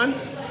altar wine.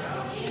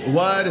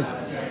 What is it?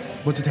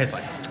 What's it taste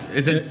like?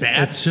 Is it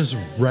bad? It's just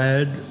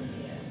red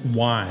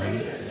wine.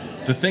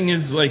 The thing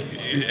is, like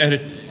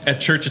at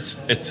church,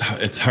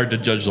 it's hard to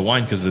judge the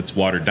wine because it's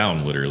watered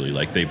down, literally.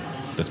 Like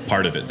that's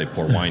part of it. They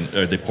pour wine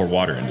or they pour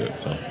water into it.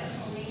 So,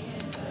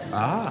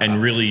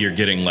 and really, you're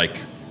getting like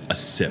a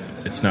sip.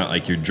 It's not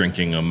like you're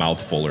drinking a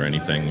mouthful or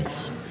anything.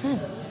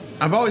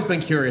 I've always been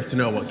curious to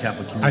know what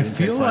Catholic communion I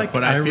feel tastes like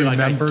but I feel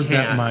remember like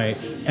that my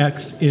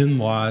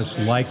ex-in-laws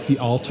liked the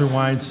altar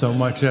wine so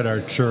much at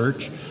our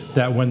church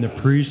that when the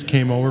priest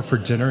came over for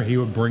dinner, he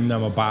would bring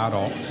them a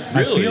bottle.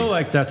 Really? I feel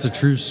like that's a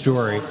true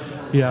story.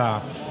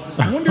 Yeah.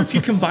 I wonder if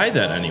you can buy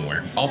that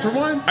anywhere. Altar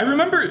wine? I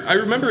remember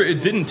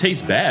it didn't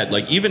taste bad.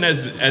 Like even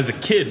as a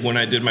kid when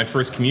I did my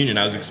first communion,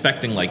 I was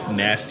expecting like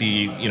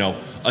nasty,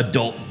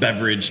 adult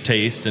beverage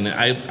taste, and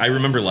I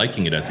remember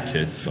liking it as a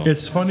kid. So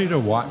It's funny to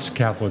watch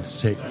Catholics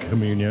take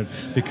communion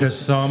because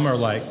some are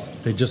like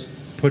they just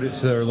put it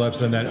to their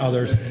lips and then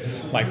others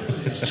like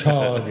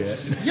chug it.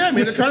 Yeah, I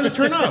mean they're trying to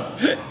turn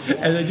up.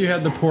 And then you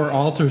have the poor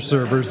altar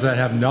servers that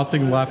have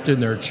nothing left in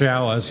their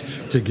chalice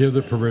to give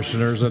the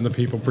parishioners, and the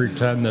people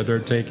pretend that they're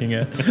taking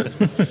it.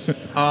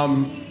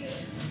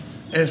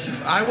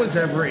 If I was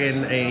ever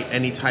in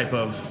any type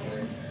of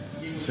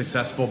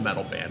successful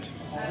metal band,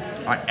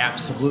 I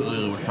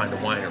absolutely would find a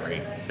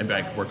winery and be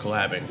like, we're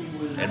collabing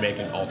and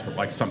making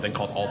something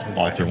called altar wine.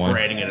 Altar wine.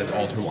 Branding it as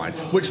altar wine.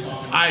 Which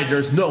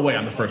there's no way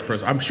I'm the first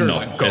person. I'm sure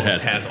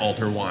Ghost has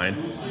altar wine.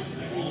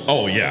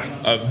 Oh yeah,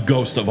 a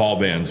Ghost of all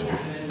bands,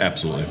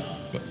 absolutely.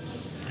 But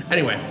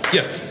Anyway,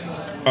 yes,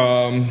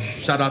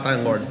 shout out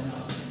Thine Lord.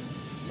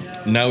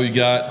 now we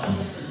got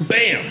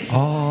BAM.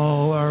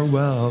 All are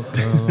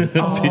welcome.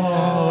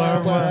 All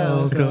are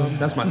welcome.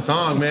 That's my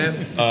song, man.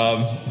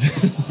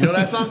 You know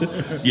that song?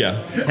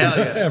 Yeah, Hell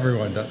yeah.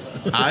 Everyone does.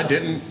 I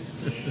didn't.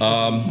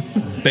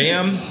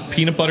 BAM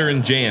peanut butter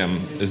and jam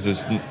is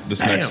this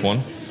next Bam. one.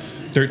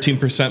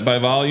 13% by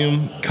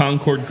volume.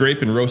 Concord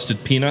grape and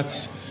roasted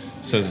peanuts.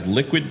 Says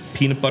liquid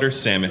peanut butter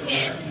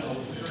sandwich.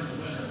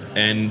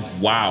 And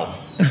wow,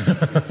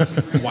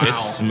 Wow. it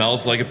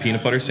smells like a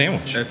peanut butter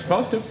sandwich. It's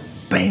supposed to.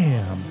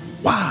 Bam.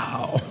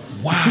 Wow.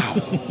 Wow,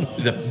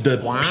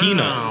 the Wow.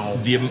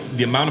 peanut,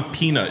 the amount of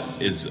peanut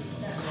is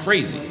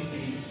crazy.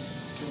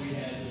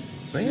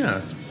 But yeah,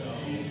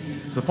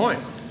 it's the point.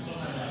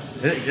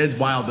 It's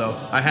wild, though.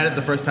 I had it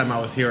the first time I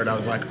was here, and I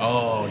was like,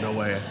 oh, no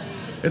way.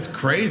 It's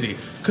crazy.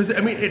 Because,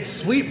 I mean, it's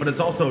sweet, but it's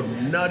also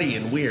nutty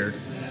and weird.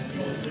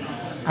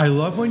 I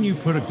love when you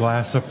put a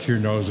glass up to your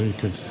nose and you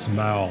can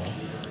smell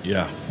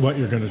Yeah, what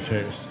you're going to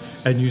taste.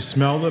 And you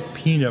smell the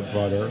peanut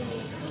butter,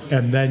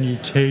 and then you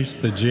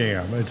taste the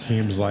jam, it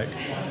seems like.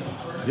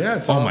 Yeah,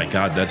 it's oh all, my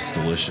god, that's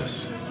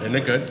delicious. Isn't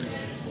it good?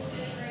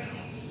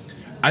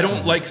 I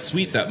don't like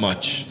sweet that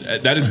much.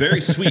 That is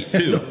very sweet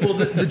too. Well,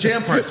 the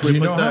jam part's sweet, Do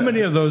you know but how many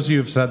of those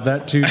you've said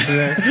that to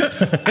today?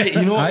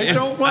 I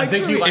don't like I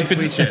think you like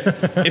sweet shit.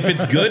 If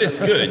it's good, it's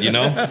good.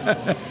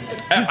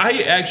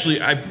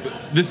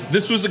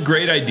 This was a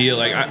great idea.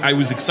 Like I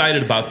was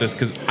excited about this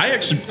because I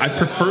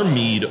prefer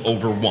mead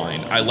over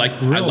wine. I like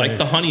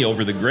the honey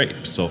over the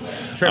grape. So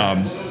Sure.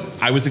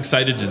 I was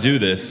excited to do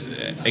this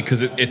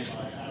because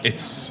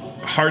it's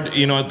hard,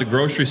 at the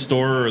grocery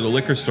store or the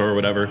liquor store or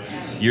whatever.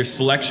 Your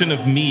selection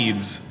of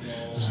meads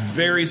is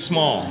very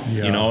small,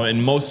 Yeah.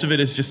 and most of it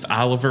is just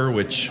Oliver,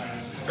 which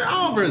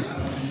Oliver's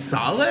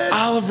solid.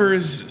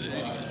 Oliver's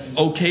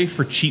okay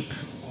for cheap.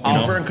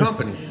 Oliver and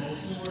Company.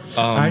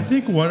 I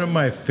think one of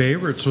my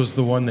favorites was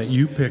the one that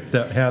you picked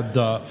that had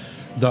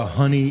the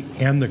honey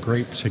and the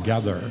grape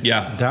together.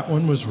 Yeah. That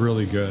one was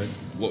really good.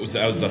 What was that?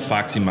 That was the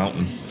Foxy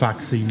Mountain.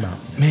 Foxy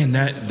Mountain. Man,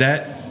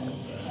 that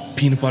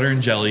peanut butter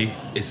and jelly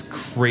is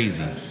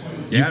crazy.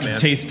 You Yeah, can man.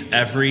 taste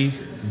every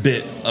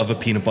bit of a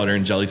peanut butter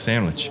and jelly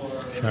sandwich.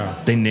 Yeah.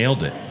 They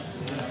nailed it.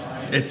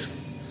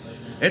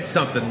 It's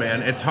something,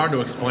 man. It's hard to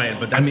explain,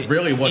 but that's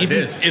really what it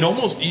is.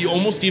 You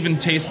almost even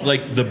taste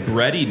like the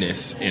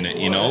breadiness in it.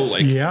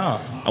 Like Yeah.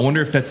 I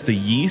wonder if that's the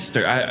yeast or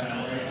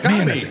It's gotta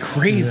man, be. that's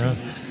crazy.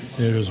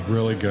 Yeah. It was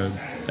really good.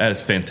 That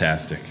is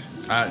fantastic.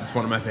 It's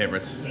one of my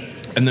favorites.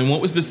 And then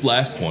what was this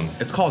last one?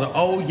 It's called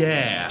Oh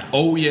Yeah.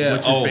 Oh yeah,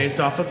 Which is based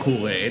off of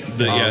Kool-Aid.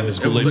 The Kool-Aid Man. It's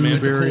a Blueberry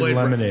Kool-Aid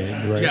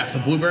lemonade, right? Yeah, so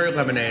blueberry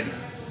lemonade.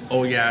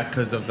 Oh yeah,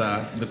 because of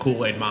the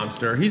Kool-Aid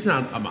monster. He's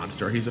not a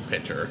monster. He's a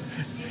pitcher.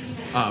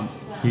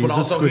 He's But a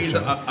also he's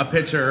squisher. a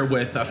pitcher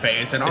with a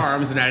face and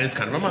arms, and that is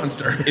kind of a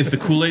monster. Is the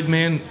Kool-Aid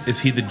Man? Is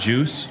he the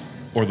juice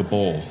or the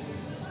bowl?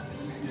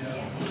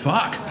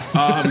 Fuck.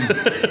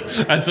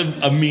 That's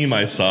a meme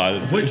I saw.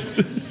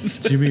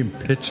 Do you mean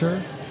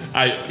pitcher?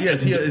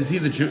 Is he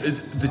the juice?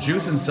 Is the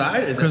juice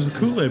inside? Because the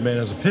Kool-Aid Man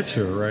is a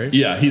pitcher, right?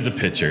 Yeah, he's a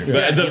pitcher.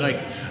 Yeah,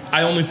 But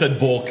I only said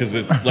bowl because,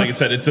 like I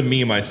said, it's a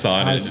meme I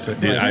saw, and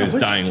I was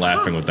dying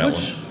laughing with that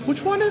one.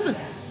 Which one is it?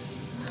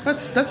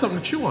 That's something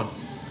to chew on.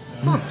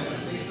 Huh.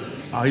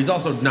 He's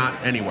also not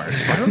anywhere.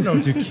 I don't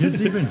know. Do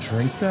kids even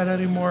drink that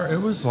anymore? It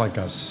was like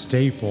a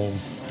staple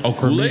for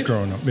Kool-Aid? me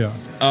growing up. Yeah.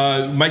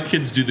 My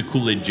kids do the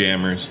Kool-Aid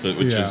Jammers,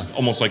 which is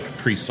almost like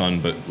Capri Sun,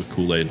 but with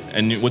Kool-Aid.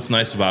 And what's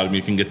nice about them,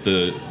 you can get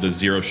the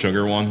zero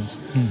sugar ones,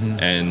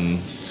 and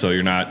so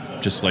you're not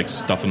just like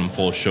stuffing them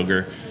full of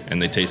sugar,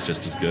 and they taste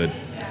just as good.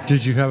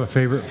 Did you have a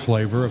favorite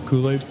flavor of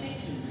Kool-Aid?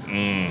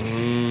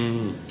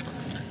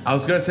 I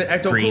was gonna say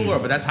Ecto Green. Cooler,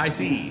 but that's high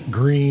C.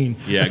 Green.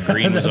 Yeah,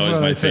 green was That's always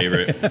what my I said.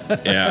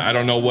 favorite. Yeah, I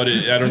don't know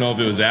I don't know if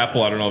it was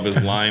apple. I don't know if it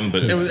was lime,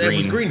 but It was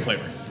green. green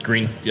flavor.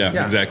 Green. Yeah,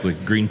 Yeah. exactly.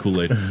 Green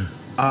Kool-Aid.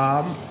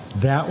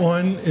 That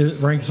one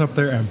ranks up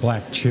there, and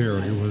black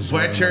cherry was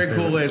one Black of my cherry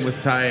favorites. Kool-Aid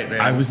was tight, man.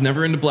 I was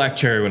never into black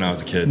cherry when I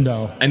was a kid.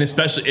 No. And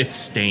especially, it's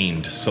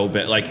stained so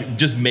bad. Like,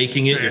 just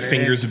making it, your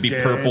fingers would be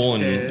purple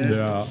and...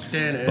 Yeah.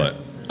 But,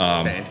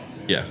 Stained.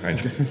 yeah, I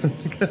know.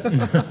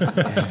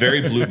 It's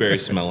very blueberry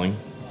smelling.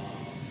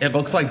 It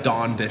looks like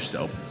Dawn dish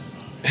soap.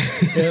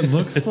 It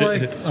looks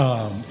like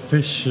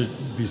fish should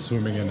be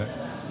swimming in it,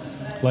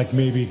 like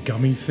maybe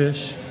gummy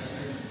fish.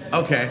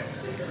 Okay.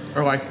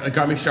 Or like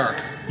gummy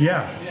sharks.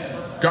 Yeah.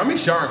 Gummy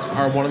sharks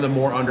are one of the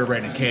more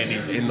underrated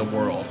candies in the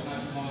world.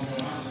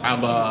 I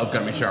love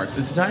gummy sharks.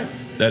 Is it tight?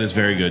 That is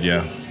very good,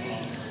 yeah.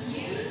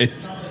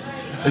 It's...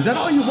 Is that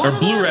all you want? Or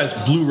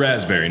blue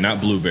raspberry,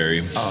 not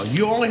blueberry. Oh,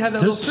 you only had that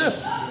little sip.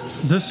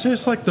 This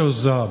tastes like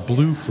those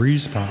blue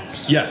freeze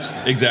pops. Yes,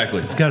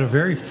 exactly. It's got a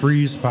very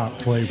freeze pop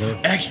flavor.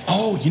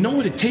 Actually, you know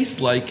what it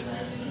tastes like?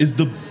 Is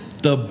the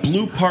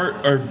blue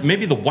part, or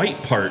maybe the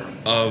white part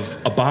of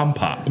a bomb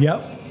pop.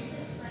 Yep.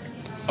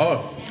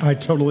 Oh, I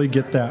totally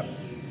get that.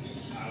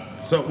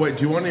 so wait,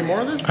 do you want any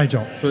more of this? I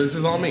don't. So this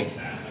is all me.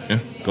 Yeah,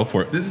 go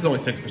for it. This is only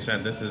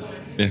 6%. This is...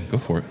 Yeah, go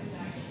for it.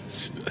 It's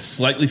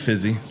slightly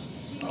fizzy.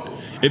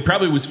 It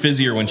probably was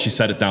fizzier when she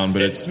set it down,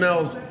 but It it's...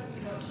 smells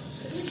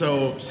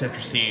so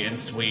citrusy and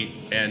sweet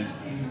and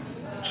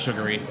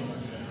sugary.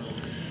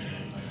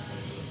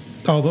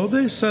 Although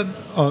they said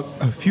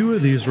a few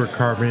of these were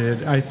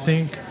carbonated, I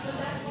think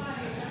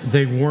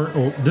they weren't.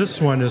 Oh,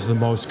 this one is the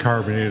most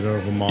carbonated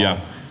of them all. Yeah.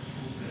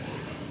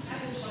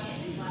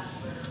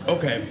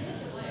 Okay.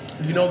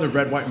 You know the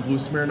red, white, and blue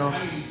Smirnoff?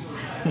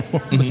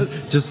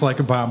 Just like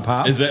a bomb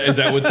pop. Is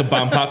that what the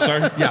bomb pops are?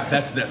 Yeah,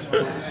 that's this.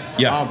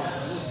 Yeah.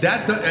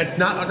 That's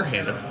not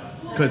underhanded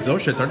because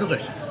those shits are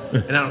delicious.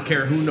 And I don't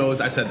care who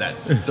knows I said that.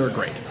 They're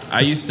great.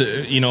 I used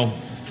to,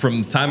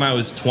 from the time I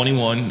was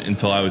 21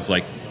 until I was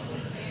like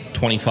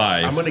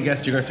 25. I'm going to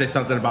guess you're going to say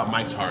something about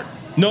Mike's Hard.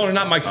 No,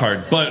 not Mike's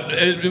Hard, but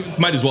it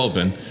might as well have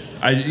been.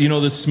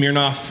 The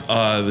Smirnoff,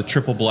 the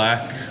triple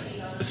black,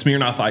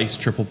 Smirnoff Ice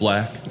triple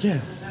black. Yeah.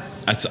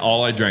 That's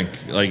all I drank.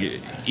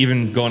 Like,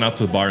 even going out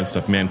to the bar and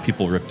stuff, man,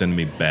 people ripped into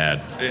me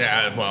bad.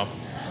 Yeah, well.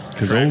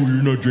 Because, Tracks.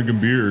 you're not drinking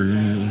beer.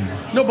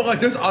 No, but like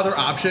there's other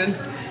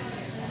options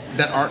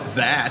that aren't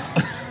that.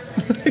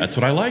 That's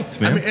what I liked,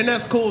 man. I mean, and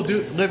that's cool,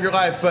 dude. Live your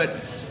life, but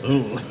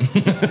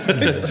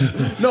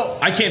no,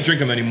 I can't drink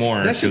them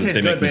anymore that shit because tastes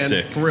they make good, me man.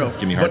 sick. For real.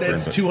 Give me but heartburn.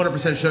 it's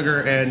 200%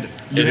 sugar, and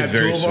you It have is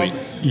very two of them,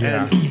 sweet.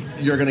 Yeah. and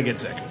you're gonna get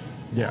sick.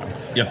 Yeah.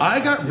 Yeah. I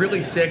got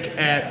really sick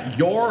at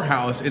your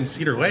house in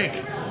Cedar Lake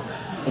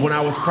when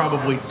I was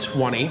probably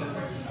 20.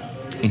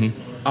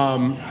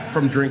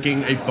 From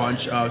drinking a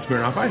bunch of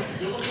Smirnoff Ice.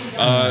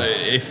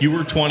 If you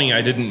were 20,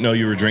 I didn't know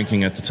you were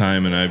drinking at the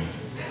time, and I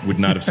would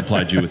not have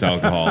supplied you with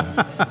alcohol.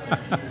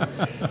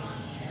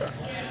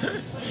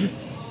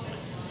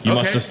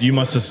 You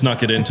must have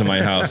snuck it into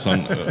my house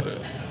on.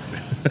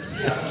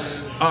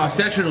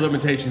 Statute of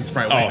limitations is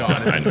probably way gone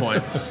at this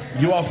point.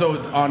 You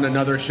also, on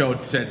another show,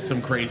 said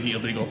some crazy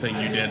illegal thing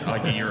you did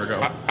like a year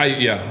ago.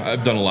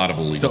 I've done a lot of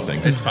illegal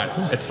things. It's fine.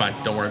 It's fine.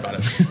 Don't worry about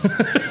it.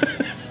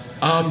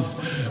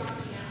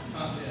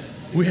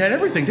 We had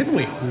everything, didn't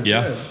we?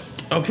 Yeah.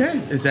 Okay.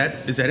 Is that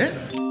it?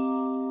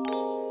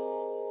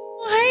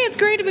 Well, hey, it's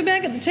great to be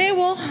back at the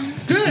table.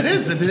 Good. It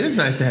is. It is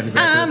nice to have you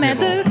back I'm at at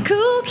the table. the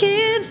cool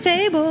kids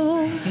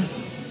table.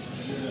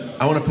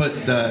 I want to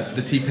put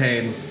the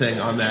T-Pain thing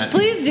on that.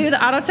 Please do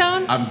the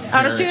auto-tone.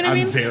 Auto-tune, I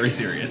mean. I'm very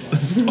serious.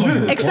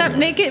 Except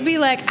make it be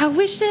like, I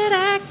wish that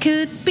I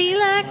could be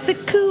like the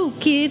cool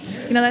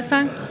kids. You know that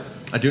song?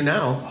 I do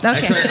now. Okay.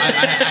 Actually,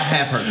 I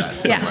have heard that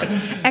somewhere.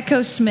 Yeah.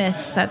 Echo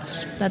Smith.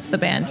 That's the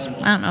band.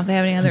 I don't know if they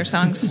have any other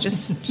songs.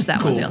 Just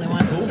that one's the only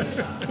one. Cool.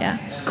 Yeah.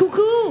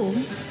 Cool.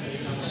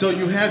 So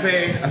you have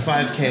a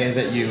 5K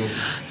that you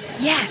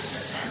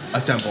Yes.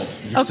 assembled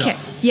yourself. Okay.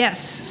 Yes.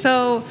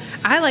 So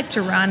I like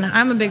to run.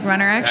 I'm a big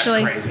runner.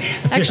 Actually, That's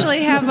crazy.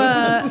 actually have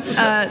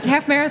a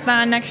half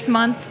marathon next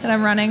month that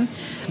I'm running.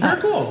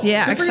 Very cool.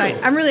 Yeah, Good for excited.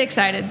 you. I'm really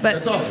excited, but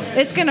That's awesome.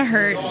 it's gonna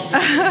hurt.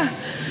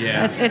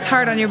 Yeah. It's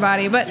hard on your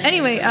body. But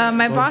anyway,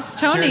 my boss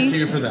Tony. Cheers to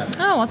you for that.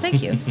 Oh well,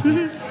 thank you.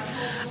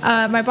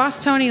 My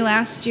boss Tony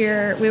last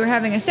year, we were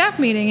having a staff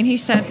meeting, and he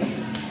said,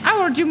 "I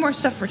want to do more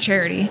stuff for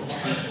charity,"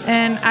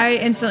 and I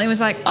instantly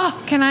was like,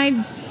 "Oh, can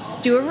I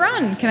do a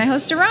run? Can I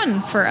host a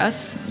run for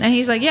us?" And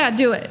he's like, "Yeah,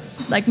 do it.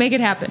 Like, make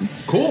it happen."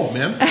 Cool,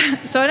 man.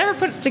 So I never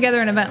put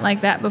together an event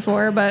like that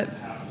before, but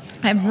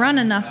I've run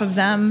enough of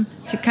them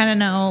to kind of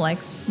know like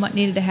what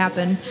needed to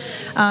happen.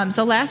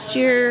 So last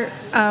year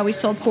we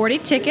sold 40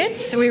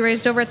 tickets. We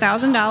raised over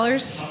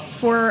 $1,000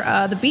 for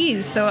the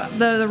bees. So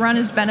the run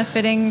is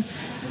benefiting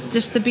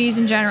just the bees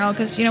in general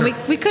because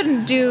we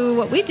couldn't do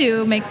what we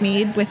do, make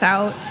mead,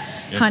 without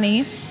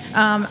honey.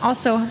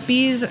 Also,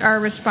 bees are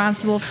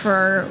responsible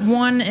for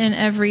 1 in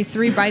every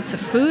 3 bites of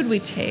food we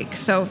take.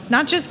 So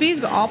not just bees,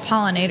 but all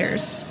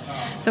pollinators.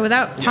 So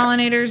without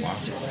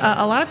pollinators,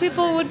 a lot of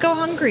people would go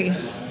hungry.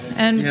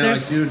 And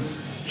dude,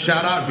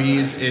 shout out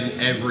bees in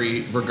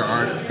every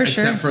regard,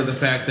 except for the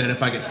fact that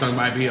if I get stung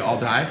by a bee, I'll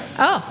die.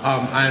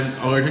 I'm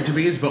allergic to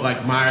bees, but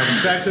like my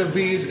respect of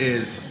bees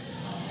is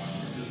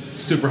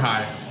super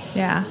high.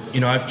 Yeah.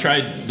 I've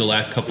tried the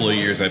last couple of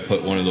years. I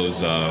put one of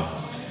those.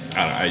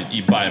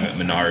 You buy them at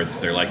Menards.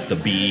 They're like the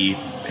bee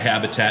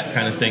habitat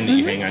kind of thing that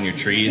you hang on your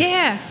trees.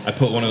 Yeah. I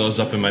put one of those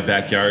up in my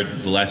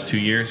backyard the last 2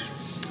 years.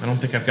 I don't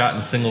think I've gotten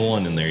a single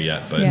one in there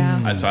yet, but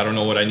so I don't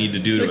know what I need to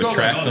do to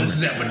attract them. This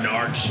is that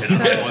Menards shit. I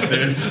don't want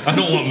this. I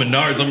don't want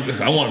Menards.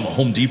 I want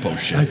Home Depot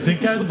shit. I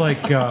think I'd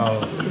like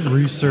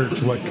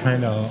research what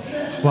kind of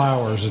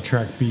flowers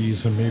attract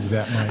bees, and maybe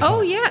that might.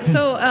 Oh yeah.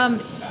 So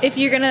if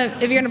you're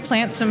gonna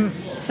plant some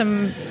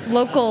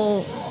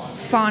local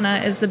fauna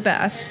is the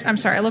best. I'm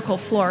sorry, local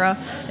flora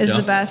is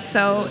the best.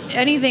 So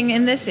anything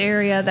in this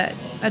area that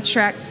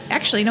attract.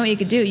 Actually, you know what you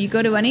could do? You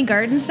go to any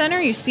garden center,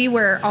 you see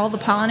where all the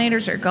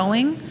pollinators are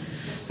going.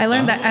 I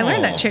learned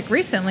that trick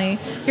recently.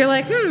 You're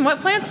like,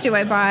 what plants do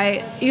I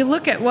buy? You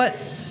look at what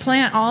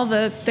plant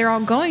they're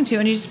all going to,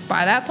 and you just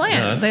buy that plant.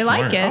 Yeah, they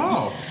smart. like it.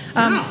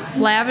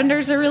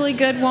 Lavender's a really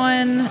good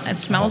one. It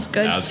smells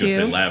good too. I was going to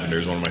say lavender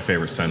is one of my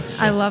favorite scents.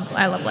 So. I love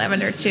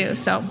lavender too.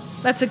 So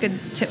that's a good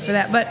tip for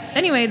that. But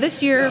anyway,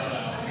 this year,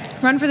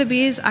 Run for the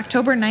Bees,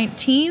 October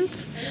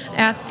 19th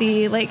at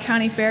the Lake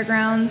County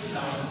Fairgrounds,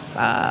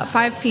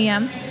 5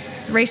 p.m.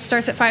 The race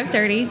starts at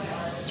 5:30.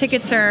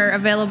 Tickets are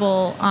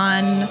available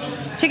on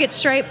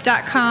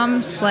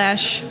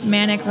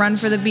ticketstripe.com/Manic Run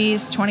for the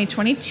Bees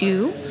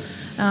 2022.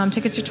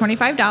 Tickets are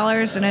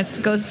 $25, and it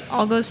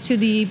all goes to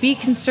the Bee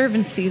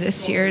Conservancy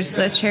this year is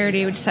the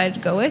charity we decided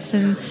to go with,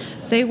 and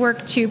they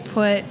work to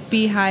put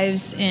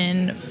beehives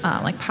in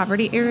like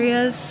poverty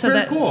areas so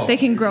they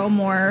can grow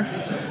more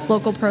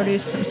local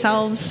produce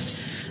themselves.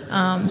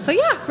 So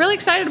yeah, really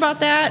excited about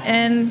that.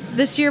 And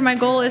this year my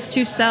goal is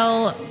to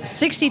sell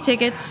 60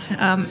 tickets.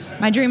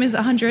 My dream is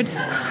 100,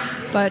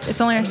 but it's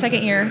only our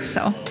second year,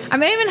 so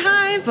I'm aiming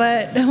high,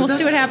 but we'll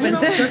see what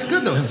happens. That's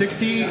good though.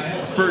 60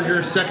 for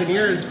your second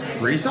year is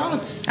pretty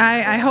solid.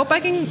 I hope I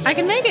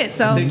can make it.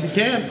 So I think you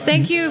can.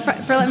 Thank you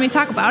for letting me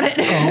talk about it.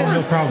 Oh,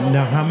 no problem.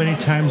 Now, how many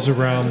times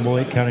around the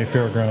Lake County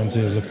Fairgrounds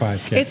is a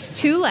 5K? It's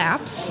 2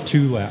 laps.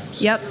 2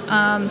 laps. Yep.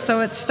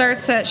 So it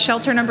starts at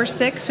shelter number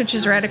 6, which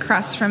is right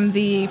across from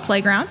the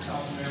playground.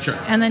 Sure.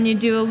 And then you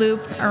do a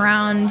loop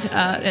around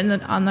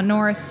on the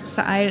north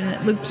side, and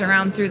it loops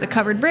around through the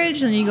covered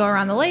bridge, and then you go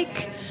around the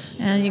lake,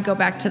 and you go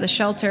back to the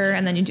shelter,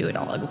 and then you do it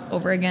all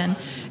over again.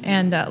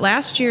 And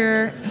last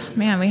year,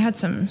 man, we had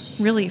some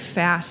really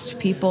fast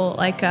people.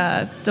 Like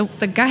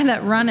the guy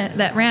that ran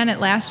it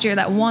last year,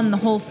 that won the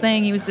whole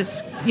thing. He was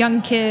this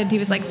young kid. He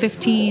was like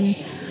 15,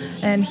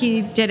 and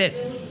he did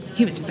it.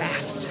 He was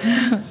fast.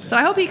 So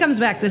I hope he comes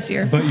back this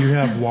year. But you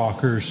have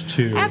walkers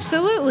too.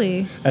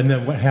 Absolutely. And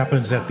then what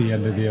happens at the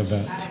end of the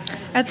event?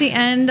 At the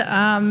end,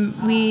 I'm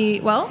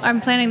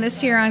planning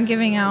this year on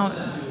giving out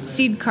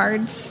seed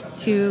cards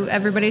to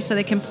everybody so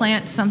they can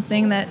plant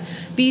something that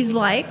bees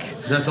like.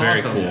 That's very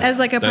awesome. Cool. As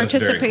like a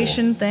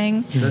participation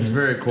thing. That's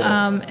very cool.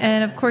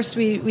 And of course,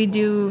 we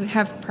do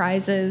have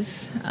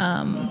prizes.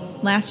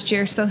 Last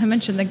year, so I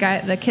mentioned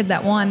the kid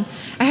that won.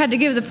 I had to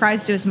give the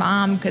prize to his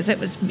mom because it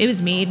was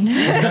mead.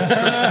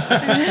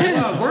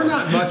 Well, we're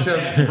not much of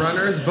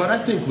runners, but I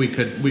think we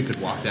could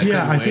walk that.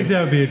 Yeah, I think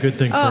that would be a good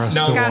thing for us to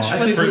gosh, walk.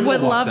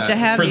 would love to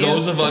have For you.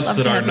 those of us Love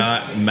that to are have you.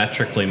 not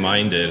metrically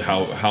minded,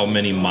 how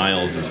many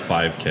miles is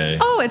 5K?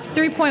 Oh, it's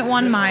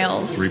 3.1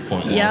 miles.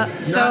 3.1.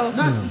 Yep. So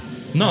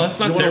No, that's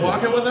not you want to terrible.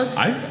 walk it with us?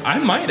 I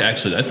might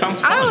actually. That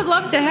sounds fun. I would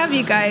love to have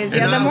you guys.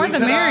 Yeah, And, the more we the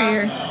could,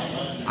 merrier.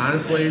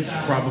 Honestly,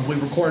 probably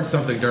record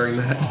something during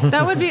that.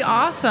 That would be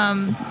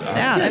awesome.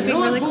 Yeah, that'd be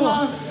really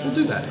cool. We'll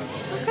do that.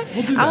 Okay.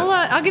 We'll do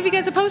that. I'll give you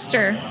guys a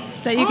poster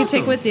that you can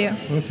take with you.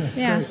 Okay.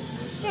 Yeah. Great.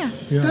 Yeah.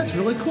 That's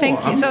really cool. Thank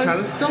you. I'm So kind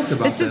of stoked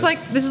about this.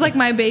 This is like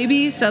my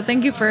baby. So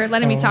thank you for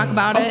letting me talk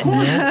about it. Of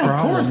course, No of course.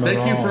 problem Thank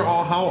at you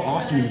all. for how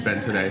awesome you've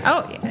been today.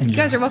 Oh, you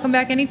guys are welcome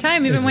back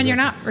anytime, even when you're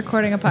not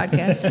recording a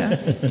podcast. So.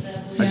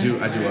 I do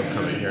love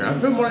coming here.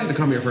 I've been wanting to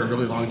come here for a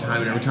really long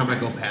time, and every time I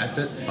go past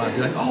it, I'd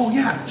be like, oh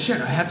yeah,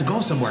 shit, I have to go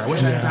somewhere. I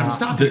wish I had time to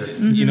stop here.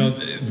 You know,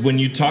 when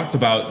you talked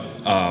about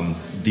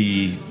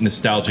the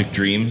nostalgic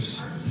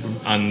dreams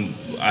on,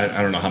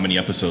 I don't know how many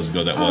episodes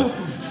ago that was.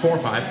 4 or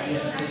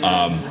 5.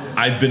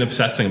 I've been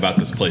obsessing about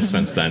this place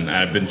since then.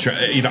 I've been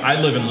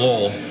I live in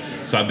Lowell,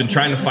 so I've been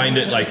trying to find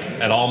it like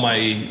at all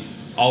my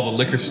all the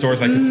liquor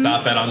stores I could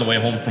stop at on the way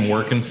home from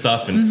work and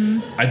stuff.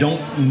 And I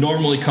don't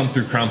normally come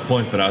through Crown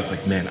Point, but I was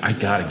like, man, I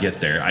gotta get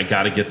there. I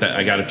gotta get that.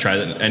 I gotta try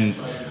that. And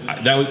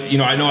that was,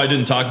 I know I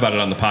didn't talk about it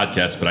on the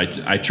podcast,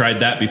 but I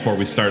tried that before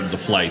we started the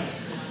flights,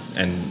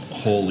 and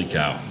holy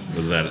cow,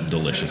 was that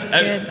delicious.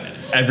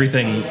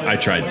 Everything I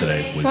tried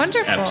today was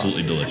wonderful.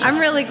 Absolutely delicious. I'm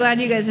really glad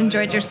you guys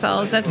enjoyed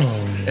yourselves. It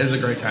was a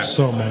great time.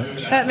 So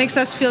much. That makes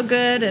us feel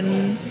good,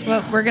 and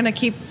we're going to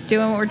keep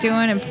doing what we're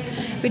doing, and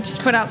we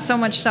just put out so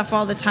much stuff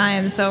all the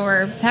time, so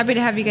we're happy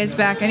to have you guys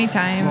back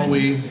anytime. Well,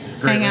 we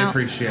greatly out.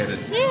 appreciate it.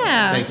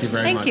 Yeah. Thank you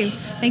very much.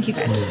 Thank you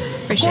guys.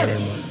 Appreciate it.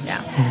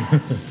 Yeah.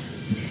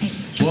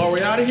 Thanks. Well, are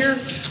we out of here?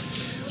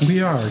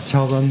 We are.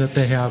 Tell them that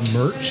they have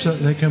merch that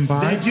they can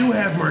buy. They do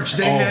have merch.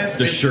 They have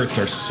the shirts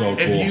are so cool.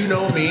 If you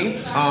know me,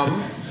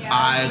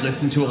 I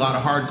listen to a lot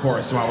of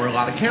hardcore, so I wear a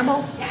lot of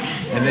camo.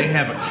 And they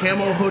have a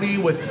camo hoodie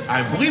with,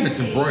 I believe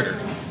it's embroidered.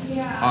 It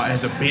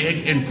has a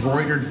big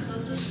embroidered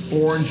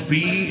orange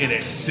bee, and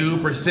it's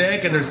super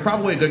sick. And there's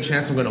probably a good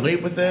chance I'm going to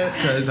leave with it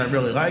because I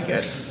really like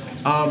it.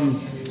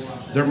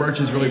 Their merch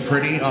is really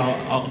pretty. A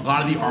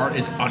lot of the art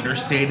is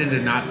understated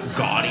and not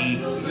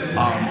gaudy.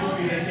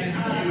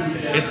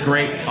 It's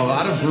great. A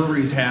lot of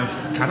breweries have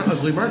kind of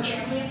ugly merch.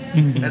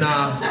 And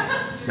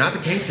not the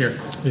case here.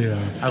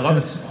 Yeah. I love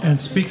it. And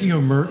speaking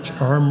of merch,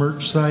 our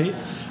merch site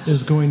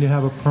is going to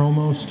have a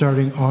promo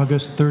starting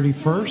August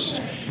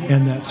 31st,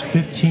 and that's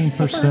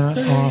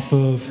 15% off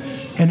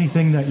of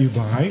anything that you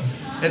buy.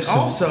 And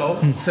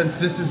also, since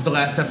this is the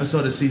last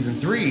episode of Season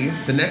 3,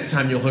 the next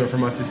time you'll hear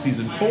from us is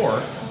Season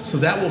 4, so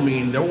that will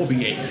mean there will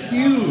be a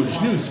huge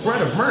new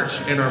spread of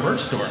merch in our merch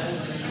store.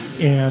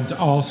 And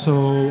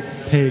also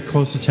pay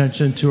close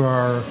attention to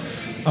our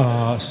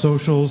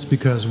socials,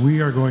 because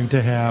we are going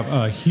to have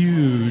a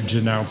huge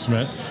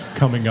announcement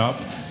coming up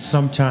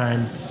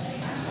sometime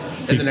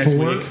in the next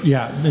week.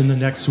 Yeah, in the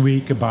next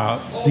week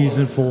about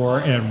Season 4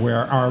 and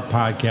where our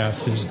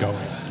podcast is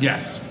going.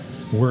 Yes.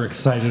 We're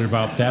excited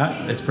about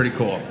that. It's pretty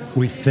cool.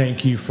 We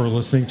thank you for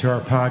listening to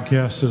our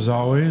podcast as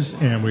always,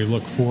 and we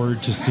look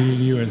forward to seeing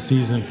you in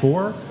Season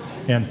 4.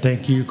 And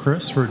thank you,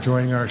 Chris, for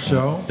joining our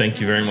show. Thank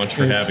you very much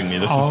for having me.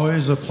 It's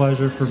always a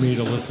pleasure for me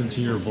to listen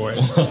to your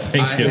voice. Well,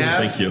 thank you. I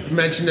have Thank you.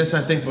 mentioned this,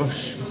 I think,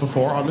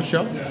 before on the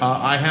show.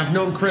 I have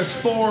known Chris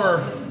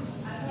for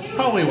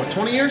probably,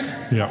 20 years?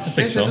 Yeah. I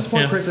think so. At this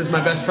point, Yeah. Chris is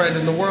my best friend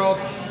in the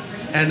world.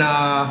 And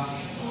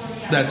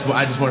that's what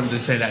I just wanted to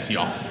say that to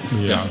y'all.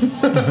 Yeah.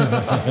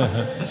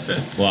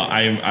 Well,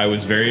 I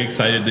was very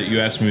excited that you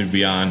asked me to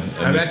be on.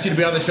 I've asked you to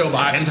be on the show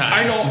about 10 times.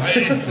 I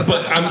know,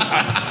 but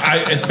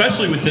I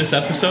especially with this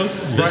episode,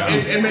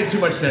 It made too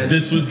much sense.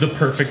 this was the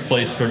perfect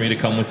place for me to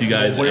come with you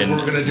guys. What if and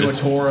we're going to do a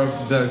tour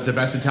of the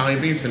best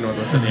Italian beefs in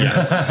Northwest Indiana?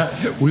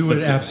 Yes, We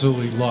would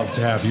absolutely love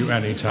to have you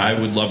anytime. I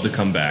would love to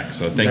come back.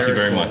 So thank you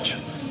very cool. much.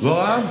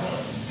 Well,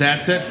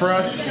 that's it for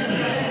us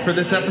for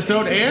this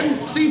episode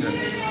and season.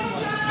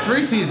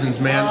 3 seasons,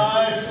 man.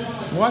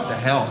 What the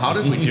hell? How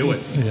did we do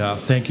it? Yeah,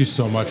 thank you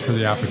so much for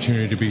the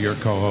opportunity to be your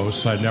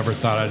co-host. I never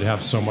thought I'd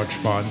have so much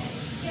fun.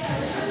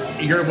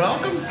 You're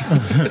welcome.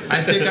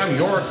 I think I'm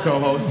your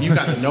co-host. You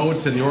got the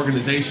notes and the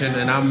organization,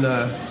 and I'm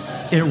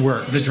It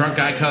works. the drunk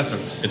guy cussing.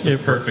 It's a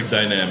perfect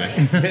dynamic.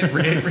 It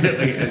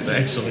really is,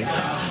 actually.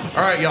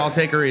 All right, y'all,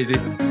 take her easy.